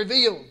 is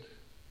revealed.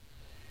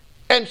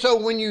 And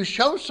so when you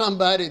show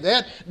somebody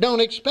that,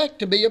 don't expect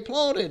to be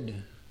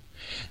applauded.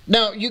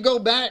 Now, you go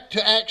back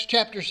to Acts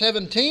chapter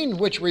 17,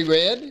 which we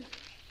read.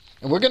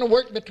 And we're going to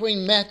work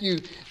between Matthew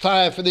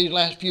 5 for these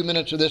last few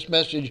minutes of this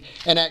message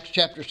and Acts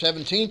chapter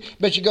 17.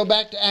 But you go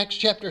back to Acts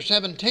chapter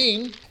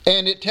 17,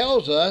 and it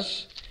tells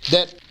us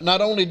that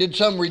not only did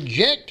some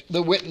reject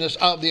the witness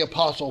of the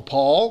Apostle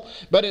Paul,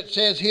 but it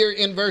says here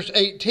in verse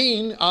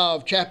 18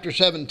 of chapter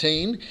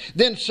 17,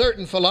 then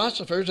certain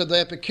philosophers of the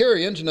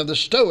Epicureans and of the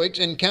Stoics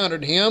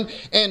encountered him,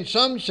 and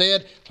some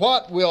said,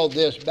 what will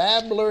this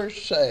babbler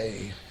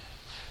say?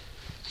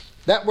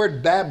 That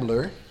word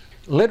babbler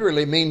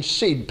literally means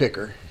seed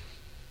picker.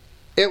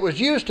 It was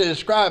used to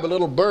describe a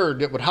little bird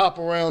that would hop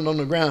around on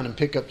the ground and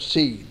pick up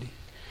seed.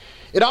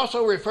 It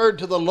also referred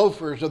to the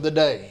loafers of the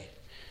day.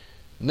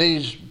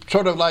 These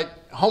sort of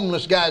like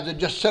homeless guys that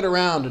just sit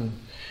around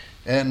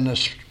and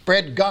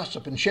spread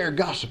gossip and share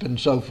gossip and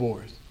so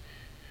forth.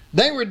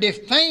 They were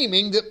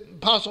defaming the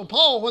Apostle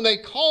Paul when they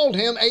called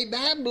him a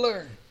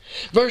babbler.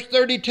 Verse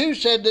 32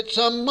 said that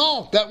some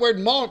mocked. That word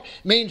mock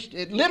means,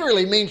 it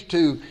literally means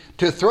to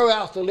throw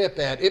out the lip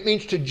at. It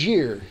means to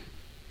jeer.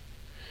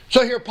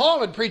 So here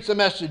Paul had preached the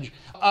message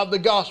of the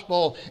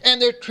gospel,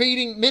 and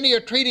many are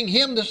treating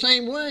him the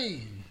same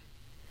way.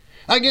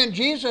 Again,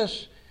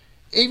 Jesus,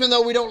 even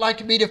though we don't like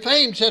to be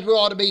defamed, says we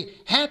ought to be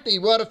happy.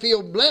 We ought to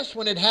feel blessed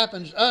when it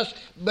happens to us.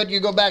 But you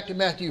go back to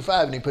Matthew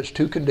 5 and he puts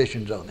two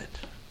conditions on it.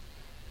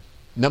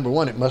 Number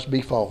one, it must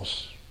be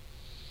false.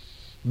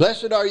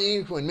 Blessed are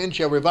ye when men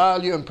shall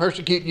revile you and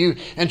persecute you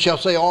and shall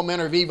say all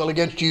manner of evil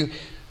against you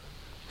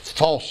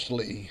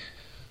falsely.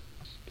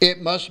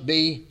 It must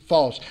be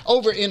false.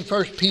 Over in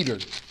 1 Peter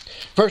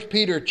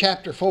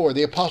chapter 4,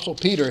 the Apostle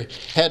Peter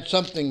had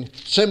something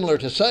similar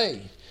to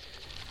say.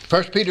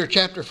 1 Peter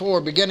chapter 4,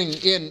 beginning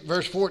in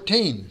verse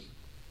 14.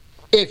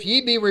 If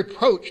ye be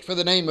reproached for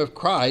the name of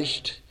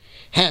Christ,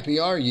 happy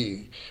are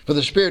ye. For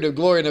the Spirit of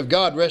glory and of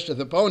God resteth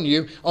upon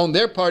you. On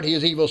their part he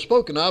is evil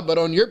spoken of, but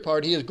on your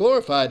part he is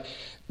glorified.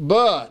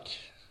 But,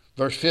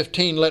 verse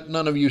 15, let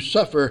none of you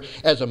suffer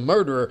as a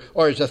murderer,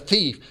 or as a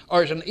thief,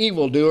 or as an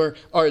evildoer,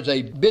 or as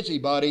a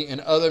busybody in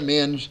other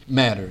men's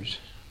matters.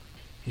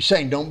 He's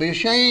saying, don't be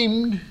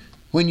ashamed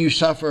when you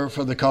suffer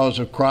for the cause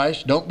of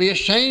Christ. Don't be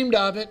ashamed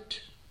of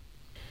it.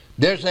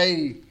 There's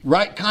a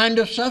right kind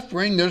of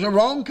suffering. There's a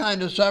wrong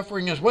kind of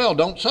suffering as well.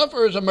 Don't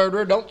suffer as a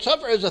murderer. Don't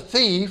suffer as a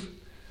thief.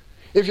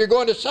 If you're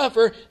going to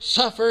suffer,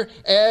 suffer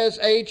as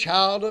a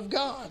child of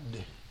God.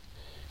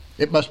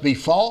 It must be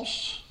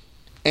false.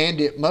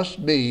 And it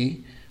must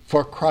be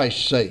for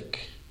Christ's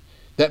sake.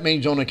 That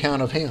means on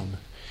account of Him.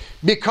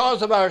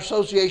 Because of our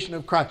association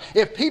of Christ.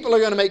 If people are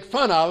going to make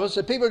fun of us,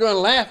 if people are going to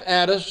laugh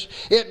at us,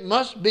 it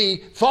must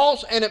be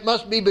false, and it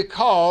must be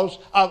because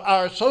of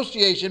our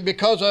association,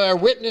 because of our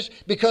witness,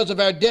 because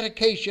of our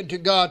dedication to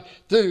God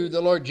through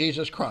the Lord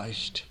Jesus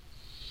Christ.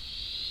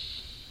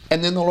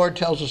 And then the Lord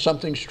tells us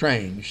something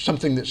strange,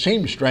 something that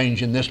seems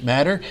strange in this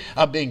matter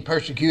of being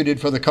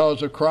persecuted for the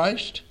cause of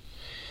Christ.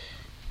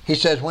 He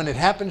says, when it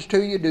happens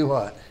to you, do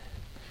what?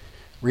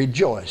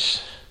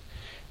 Rejoice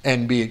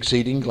and be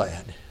exceeding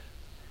glad.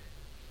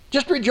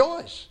 Just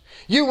rejoice.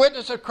 You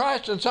witness of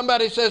Christ and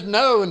somebody says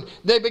no and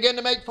they begin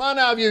to make fun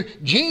of you.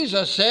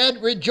 Jesus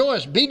said,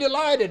 rejoice, be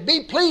delighted,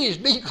 be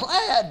pleased, be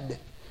glad.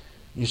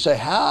 You say,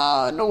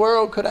 how in the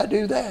world could I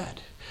do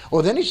that?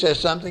 Well, then he says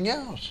something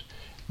else.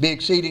 Be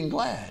exceeding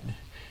glad.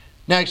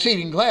 Now,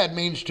 exceeding glad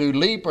means to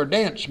leap or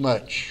dance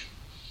much,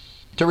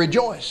 to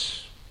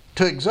rejoice,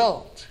 to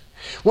exult.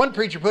 One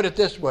preacher put it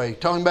this way,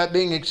 talking about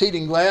being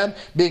exceeding glad,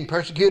 being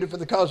persecuted for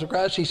the cause of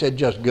Christ. He said,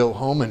 just go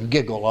home and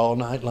giggle all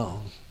night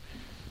long.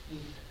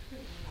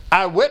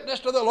 I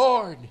witnessed to the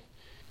Lord.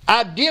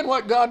 I did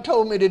what God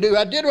told me to do.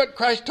 I did what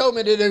Christ told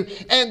me to do.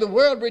 And the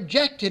world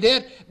rejected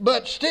it,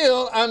 but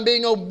still I'm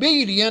being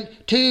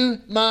obedient to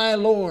my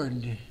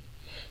Lord.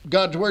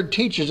 God's Word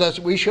teaches us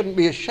that we shouldn't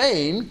be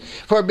ashamed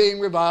for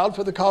being reviled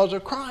for the cause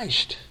of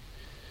Christ.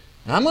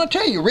 Now, I'm going to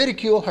tell you,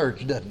 ridicule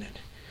hurts, doesn't it?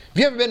 Have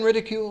you ever been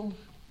ridiculed?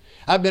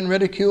 I've been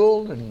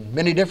ridiculed in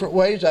many different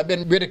ways. I've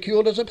been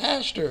ridiculed as a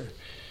pastor.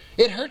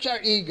 It hurts our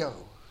ego.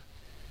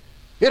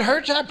 It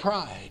hurts our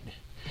pride.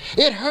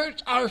 It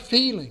hurts our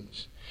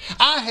feelings.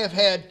 I have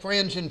had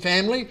friends and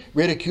family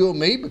ridicule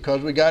me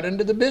because we got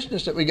into the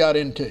business that we got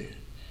into.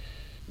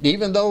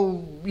 Even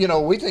though,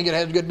 we think it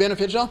has good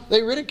benefits,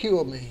 they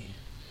ridicule me.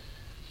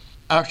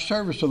 Our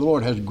service to the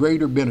Lord has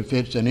greater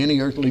benefits than any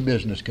earthly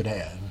business could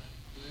have.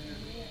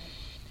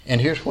 And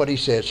here's what he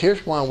says.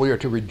 Here's why we are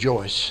to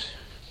rejoice.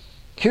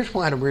 Here's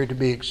why we're to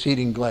be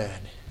exceeding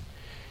glad.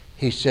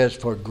 He says,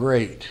 for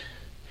great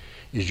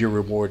is your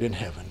reward in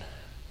heaven.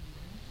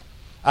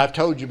 I've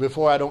told you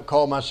before, I don't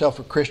call myself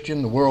a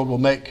Christian. The world will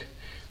make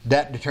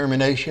that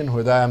determination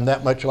whether I'm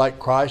that much like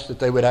Christ that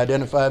they would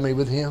identify me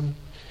with Him.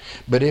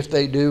 But if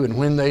they do, and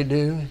when they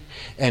do,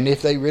 and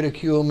if they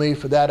ridicule me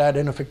for that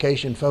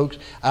identification, folks,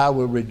 I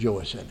will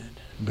rejoice in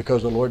it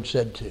because the Lord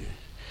said to.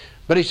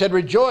 But He said,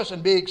 rejoice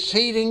and be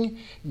exceeding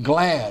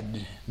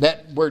glad.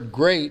 That word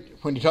great,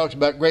 when He talks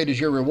about great is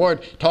your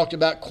reward, talks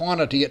about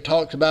quantity. It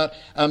talks about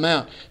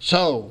amount.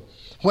 So,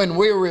 when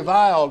we're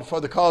reviled for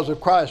the cause of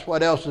Christ,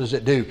 what else does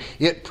it do?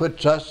 It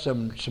puts us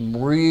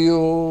some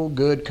real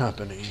good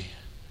company.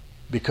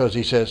 Because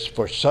He says,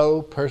 for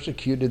so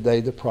persecuted they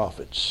the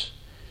prophets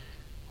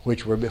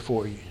which were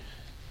before you.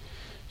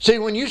 See,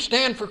 when you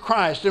stand for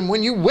Christ and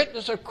when you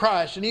witness of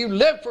Christ and you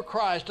live for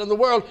Christ and the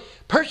world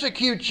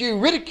persecutes you,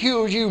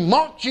 ridicules you,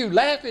 mocks you,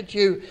 laughs at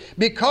you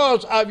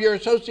because of your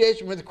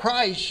association with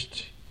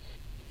Christ,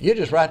 you're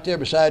just right there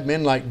beside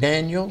men like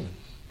Daniel, and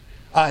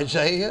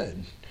Isaiah,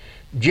 and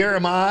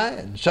Jeremiah,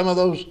 and some of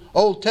those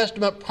Old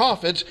Testament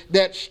prophets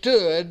that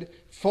stood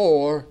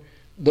for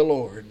the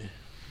Lord.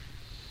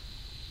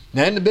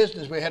 Now in the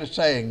business we had a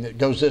saying that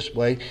goes this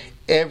way: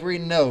 every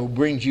no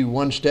brings you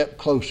one step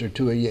closer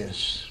to a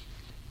yes.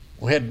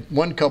 We had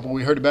one couple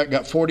we heard about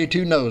got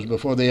 42 no's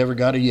before they ever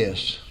got a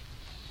yes.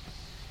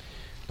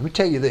 Let me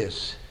tell you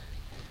this.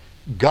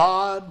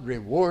 God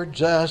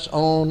rewards us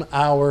on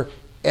our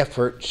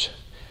efforts,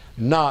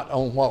 not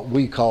on what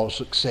we call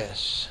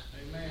success.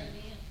 Amen.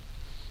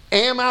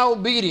 Am I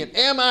obedient?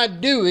 Am I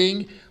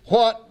doing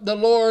what the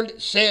Lord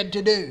said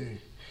to do?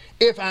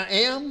 If I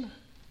am,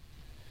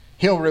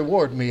 He'll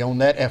reward me on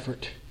that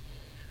effort.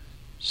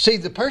 See,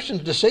 the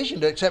person's decision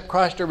to accept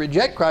Christ or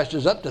reject Christ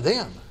is up to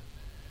them.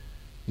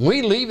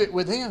 We leave it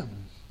with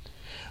Him.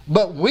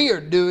 But we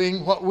are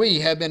doing what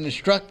we have been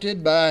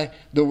instructed by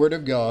the Word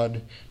of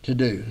God to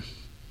do.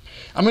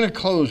 I'm going to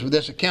close with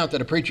this account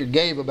that a preacher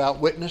gave about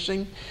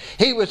witnessing.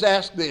 He was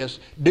asked this: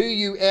 do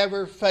you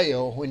ever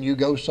fail when you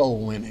go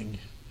soul winning?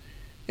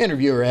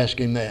 Interviewer asked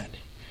him that.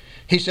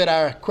 He said,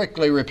 I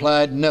quickly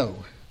replied,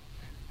 no.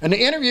 And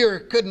the interviewer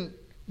couldn't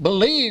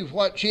believe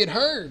what she had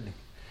heard.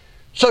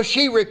 So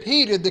she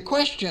repeated the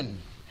question.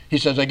 He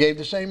says, I gave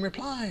the same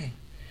reply.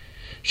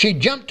 She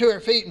jumped to her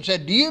feet and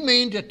said, do you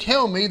mean to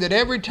tell me that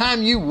every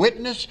time you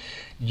witness,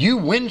 you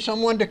win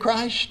someone to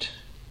Christ?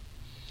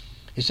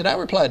 He said, I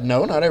replied,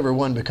 no, not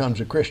everyone becomes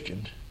a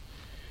Christian.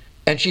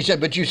 And she said,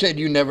 but you said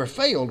you never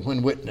failed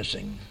when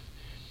witnessing.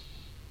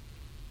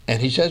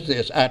 And he says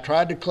this: I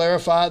tried to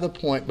clarify the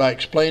point by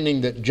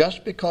explaining that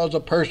just because a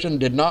person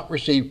did not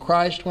receive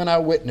Christ when I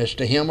witnessed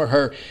to him or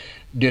her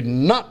did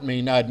not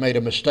mean I'd made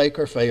a mistake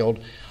or failed.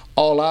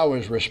 All I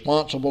was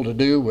responsible to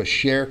do was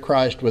share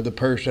Christ with the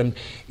person.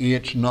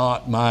 It's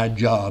not my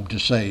job to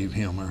save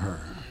him or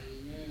her.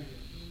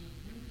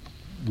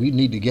 We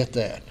need to get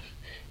that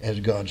as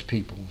God's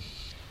people.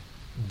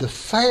 The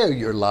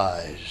failure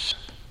lies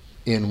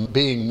in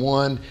being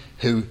one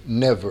who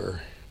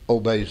never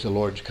obeys the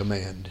Lord's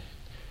command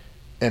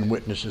and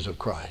witnesses of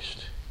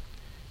Christ.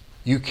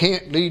 You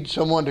can't lead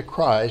someone to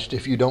Christ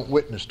if you don't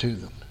witness to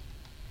them.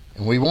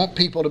 And we want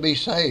people to be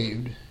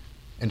saved.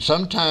 And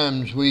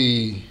sometimes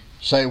we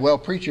say, well,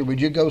 preacher, would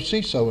you go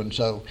see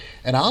so-and-so?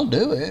 And I'll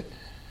do it.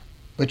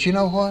 But you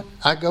know what?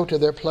 I go to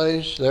their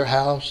place, their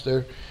house,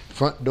 their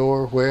front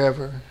door,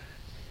 wherever.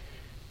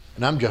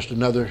 And I'm just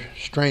another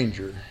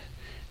stranger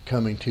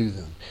coming to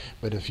them.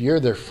 But if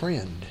you're their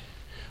friend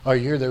or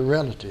you're their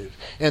relative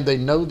and they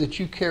know that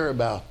you care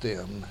about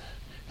them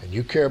and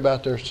you care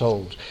about their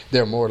souls,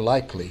 they're more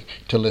likely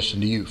to listen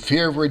to you.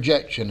 Fear of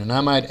rejection, and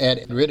I might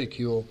add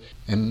ridicule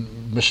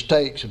and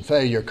mistakes and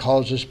failure,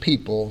 causes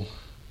people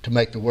to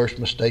make the worst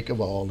mistake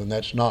of all, and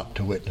that's not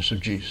to witness of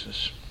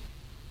Jesus.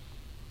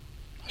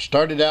 I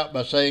started out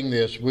by saying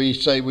this: we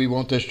say we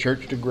want this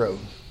church to grow.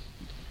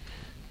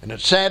 And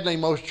that sadly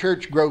most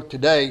church growth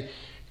today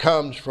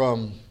comes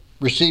from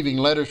receiving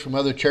letters from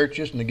other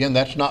churches, and again,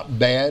 that's not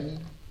bad,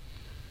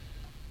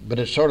 but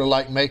it's sort of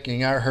like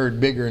making our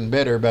herd bigger and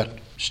better by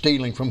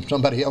stealing from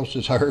somebody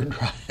else's herd,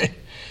 right?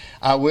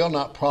 I will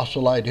not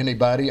proselyte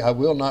anybody. I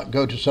will not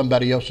go to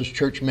somebody else's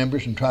church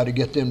members and try to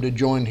get them to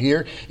join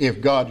here.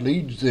 If God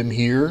leads them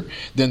here,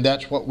 then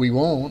that's what we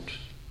want.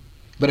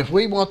 But if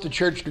we want the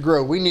church to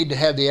grow, we need to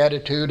have the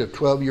attitude of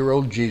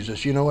 12-year-old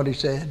Jesus. You know what he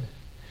said?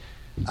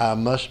 I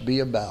must be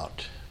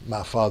about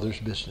my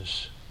Father's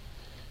business.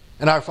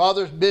 And our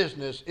Father's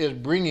business is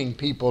bringing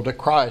people to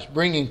Christ,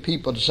 bringing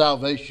people to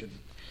salvation.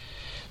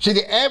 See,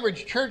 the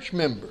average church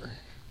member,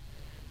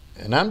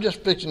 and I'm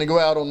just fixing to go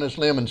out on this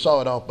limb and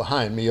saw it off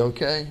behind me,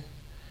 okay?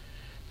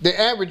 The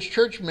average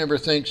church member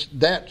thinks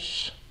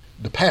that's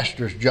the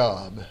pastor's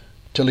job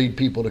to lead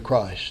people to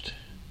Christ.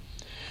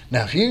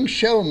 Now, if you can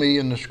show me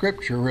in the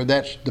scripture where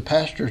that's the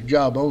pastor's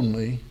job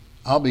only,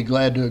 I'll be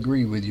glad to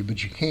agree with you,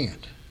 but you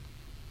can't.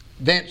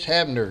 Vance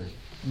Havner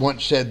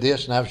once said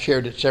this, and I've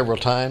shared it several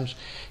times.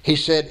 He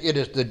said, it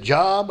is the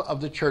job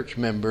of the church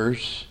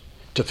members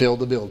to fill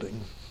the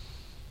building.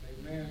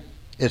 Amen.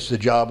 It's the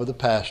job of the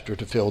pastor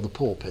to fill the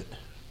pulpit.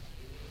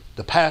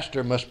 The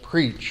pastor must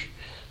preach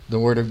the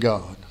Word of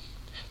God.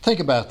 Think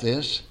about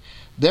this.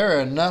 There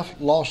are enough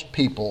lost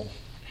people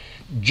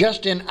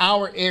just in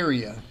our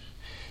area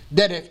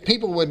that if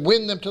people would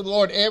win them to the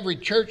Lord, every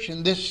church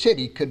in this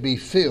city could be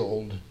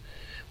filled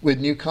with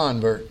new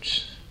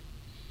converts.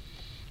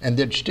 And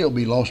there'd still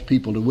be lost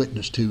people to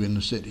witness to in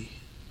the city.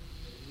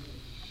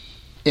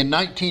 In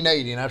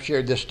 1980, and I've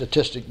shared this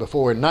statistic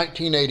before, in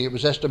 1980 it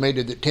was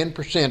estimated that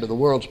 10% of the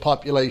world's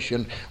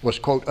population was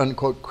quote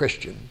unquote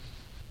Christian.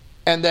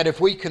 And that if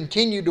we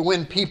continued to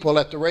win people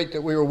at the rate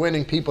that we were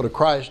winning people to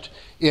Christ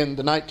in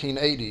the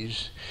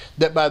 1980s,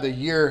 that by the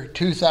year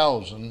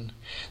 2000,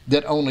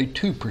 that only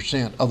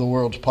 2% of the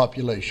world's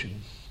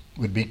population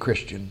would be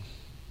Christian.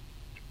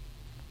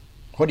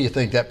 What do you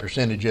think that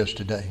percentage is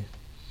today?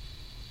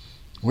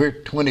 We're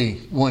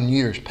 21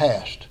 years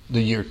past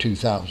the year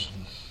 2000.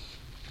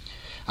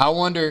 I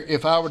wonder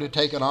if I were to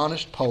take an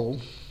honest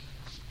poll,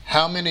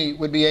 how many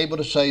would be able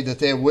to say that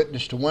they have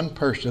witnessed to one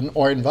person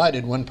or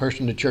invited one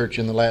person to church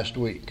in the last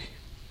week,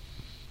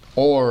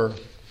 or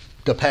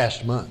the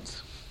past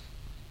month,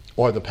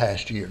 or the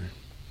past year?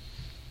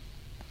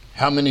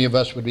 How many of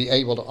us would be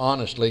able to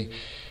honestly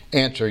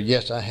answer,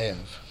 yes, I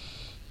have?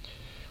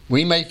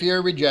 We may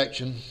fear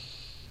rejection.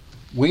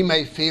 We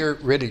may fear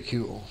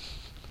ridicule.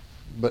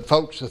 But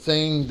folks, the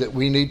thing that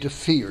we need to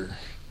fear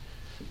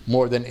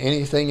more than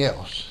anything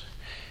else,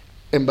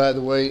 and by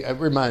the way, it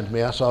reminds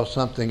me, I saw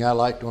something I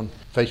liked on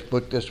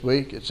Facebook this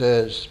week. It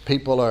says,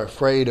 people are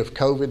afraid of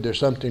COVID. There's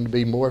something to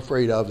be more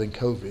afraid of than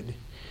COVID.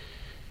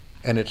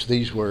 And it's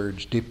these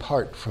words,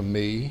 depart from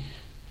me,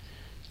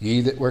 ye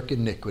that work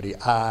iniquity.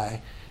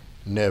 I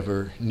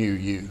never knew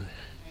you.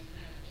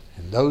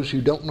 And those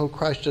who don't know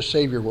Christ as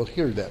Savior will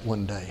hear that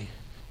one day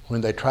when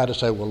they try to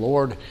say, well,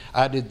 Lord,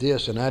 I did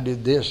this and I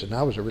did this and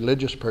I was a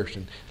religious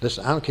person.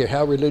 Listen, I don't care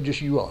how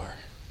religious you are.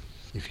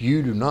 If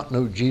you do not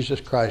know Jesus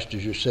Christ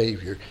as your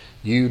Savior,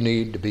 you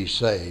need to be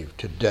saved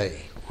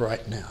today,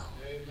 right now.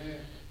 Amen.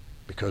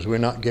 Because we're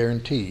not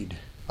guaranteed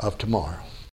of tomorrow.